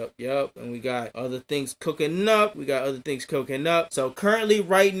Podcast. Yep. And we got other things cooking up. So currently,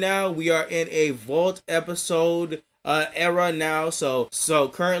 right now, we are in a Vault episode era now. So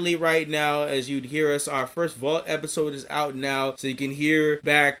currently right now, as you'd hear us, our first Vault episode is out now, so you can hear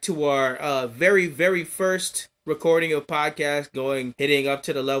back to our very, very first recording of podcasts hitting up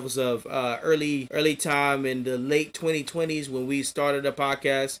to the levels of early time in the late 2020s when we started a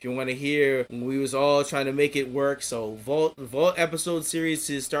podcast. If you want to hear when we was all trying to make it work, so Vault episode series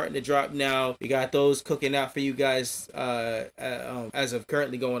is starting to drop now. We got those cooking out for you guys as of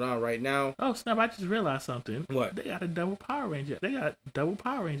currently going on right now. Oh snap! I just realized something. What? They got a double Power Ranger. They got double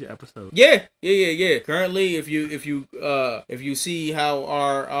Power Ranger episode. Yeah. Currently, if you see how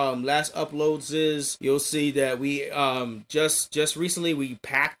our last uploads is, you'll see that we just recently we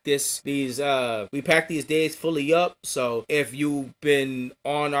packed these days fully up. So if you've been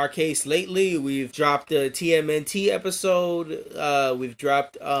on our case lately, we've dropped the TMNT episode. We've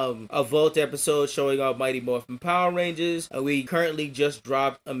dropped a Vault episode showing off Mighty Morphin Power Rangers. We currently just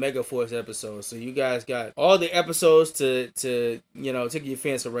dropped a Mega Force episode. So you guys got all the episodes to take your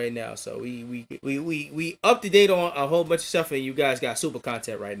fancy right now. So we up to date on a whole bunch of stuff, and you guys got super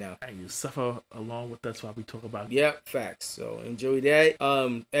content right now. And you suffer along with us while we talk about. Yep, facts. So enjoy that.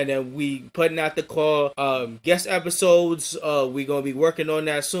 And then we putting out the call guest episodes. We gonna be working on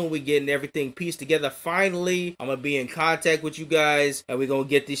that soon. We getting everything pieced together. Finally, I'm gonna be in contact with you guys, and we gonna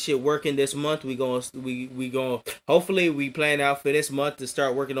get this shit working this month. We gonna hopefully we plan out for this month to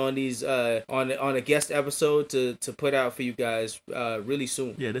start working on these on a guest episode to put out for you guys really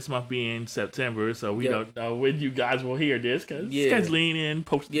soon. Yeah, this month being September, so we don't know when you guys will hear this because scheduling and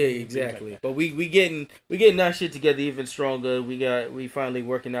posting. Yeah, exactly. But we getting our shit together even stronger. We finally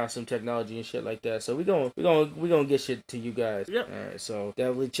working out some technology and shit like that. So we gonna get shit to you guys. Yep. All right. So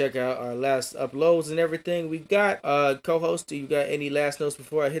definitely check out our last uploads and everything we got. Co-host, do you got any last notes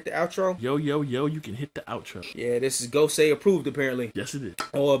before I hit the outro? Yo, you can hit the outro. Yeah, this is Go Say approved apparently. Yes, it is.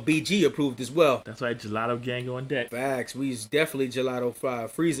 Or BG approved as well. That's right, Gelato Gang on deck. Facts. We's definitely Gelato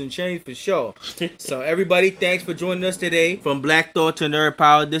freezing change for sure. So everybody, thanks for joining us today. From Black Thought to Nerd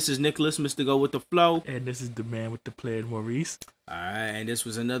Power, this is Nicholas, Mr. Go With The Flow. And this is the man with the plan, Maurice. Alright, and this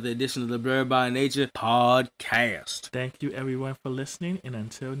was another edition of the Blurred by Nature podcast. Thank you everyone for listening, and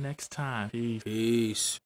until next time, peace.